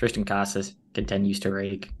 Tristan Casas continues to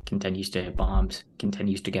rake, continues to hit bombs,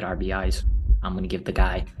 continues to get RBIs. I'm going to give the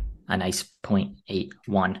guy a nice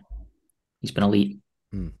 0.81. He's been elite.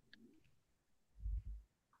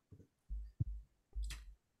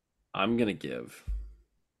 I'm gonna give.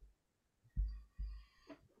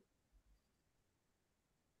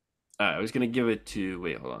 I was gonna give it to.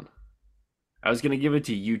 Wait, hold on. I was gonna give it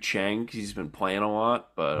to Yu Chang because he's been playing a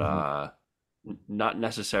lot, but not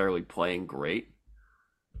necessarily playing great.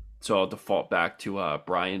 So I'll default back to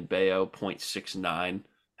Brian Bayo, 0.69.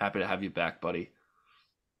 Happy to have you back, buddy.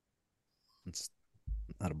 It's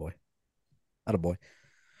not a boy.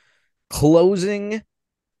 Closing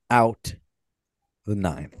out the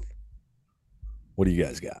ninth. What do you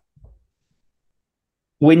guys got?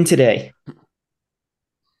 Win today.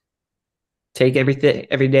 Take everything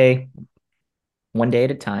every day, one day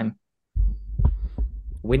at a time.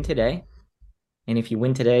 Win today. And if you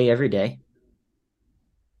win today every day,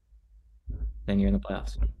 then you're in the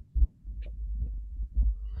playoffs.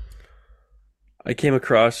 I came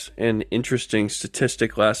across an interesting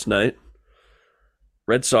statistic last night.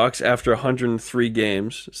 Red Sox, after 103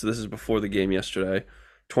 games, so this is before the game yesterday,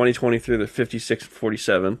 2023, they're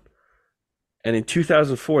 56-47. And in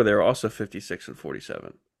 2004, they were also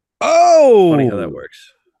 56-47. Oh! Funny how that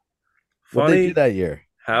works. What they do that year?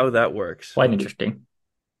 How that works. Quite interesting.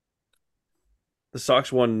 The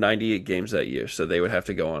Sox won 98 games that year, so they would have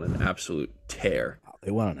to go on an absolute tear.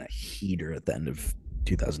 They went on a heater at the end of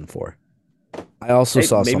 2004. I also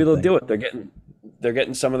saw maybe they'll something. do it. They're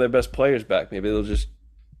getting some of their best players back. Maybe they'll just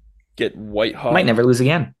get white hot. Might never lose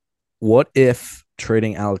again. What if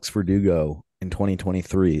trading Alex Verdugo in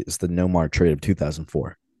 2023 is the Nomar trade of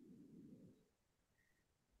 2004?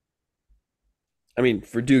 I mean,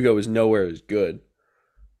 Verdugo is nowhere as good,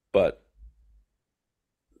 but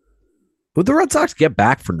Would the Red Sox get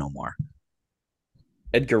back for Nomar?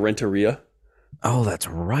 Edgar Renteria. Oh, that's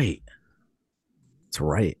right. That's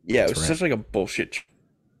right. Yeah, it That's was right. such like a bullshit.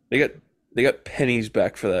 They got pennies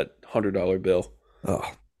back for that $100 bill.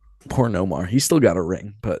 Oh, poor Nomar. He still got a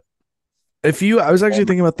ring, but I was actually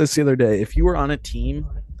thinking about this the other day. If you were on a team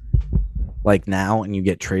like now and you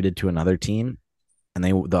get traded to another team, and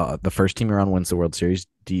the first team you're on wins the World Series,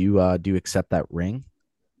 do you accept that ring?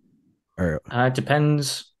 Or It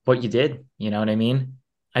depends what you did. You know what I mean?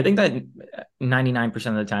 I think that 99%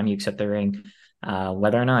 of the time you accept the ring.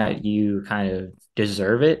 Whether or not you kind of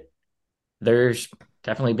deserve it, there's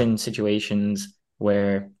definitely been situations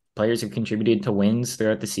where players have contributed to wins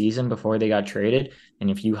throughout the season before they got traded. And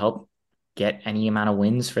if you help get any amount of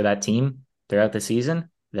wins for that team throughout the season,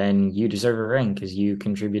 then you deserve a ring because you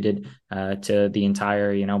contributed to the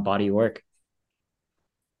entire, body of work.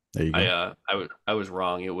 there you go. I was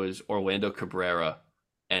wrong. It was Orlando Cabrera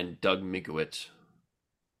and Doug Minkowitz.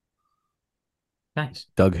 Nice.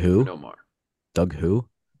 Doug who? Nomar. Doug who?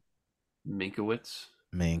 Minkowitz.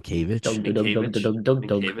 Mankiewicz. Doug.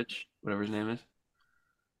 Minkevich, whatever his name is.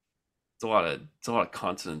 It's a lot of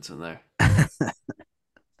consonants in there.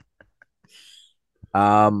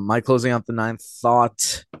 My closing out the ninth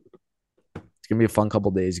thought. It's gonna be a fun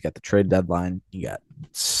couple days. You got the trade deadline. You got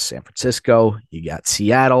San Francisco. You got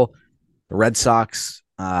Seattle. The Red Sox,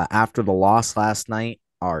 after the loss last night,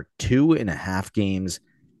 are 2.5 games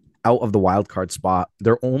out of the wild card spot.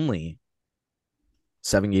 They're only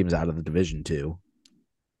 7 games out of the division too.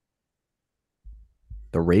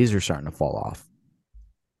 The Rays are starting to fall off.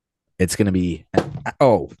 It's going to be,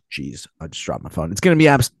 oh, geez, I just dropped my phone. It's going to be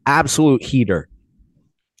absolute heater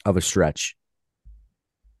of a stretch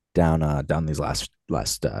down these last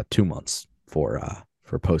 2 months for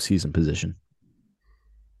postseason position.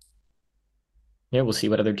 Yeah, we'll see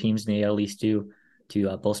what other teams in the AL East do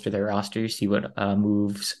to bolster their rosters, see what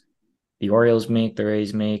moves the Orioles make, the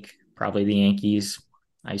Rays make, probably the Yankees,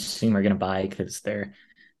 I assume, are going to buy because they're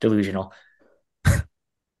delusional.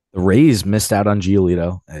 The Rays missed out on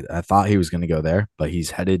Giolito. I thought he was going to go there, but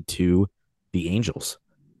he's headed to the Angels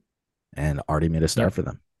and already made a start for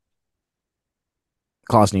them.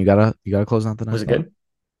 Clausen, you gotta close out the ninth. Was it good?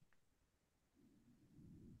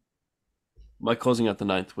 My closing out the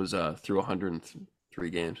ninth was through 103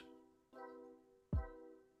 games.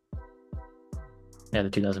 Yeah, the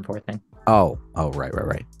 2004 thing. Oh,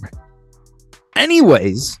 right.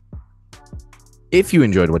 Anyways, if you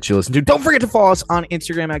enjoyed what you listened to, don't forget to follow us on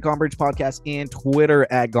Instagram at Gonbridge Podcast and Twitter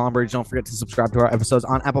at Gonbridge. Don't forget to subscribe to our episodes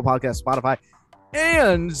on Apple Podcasts, Spotify,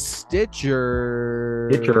 and Stitcher.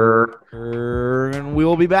 And we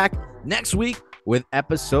will be back next week with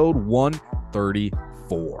episode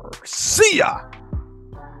 134. See ya!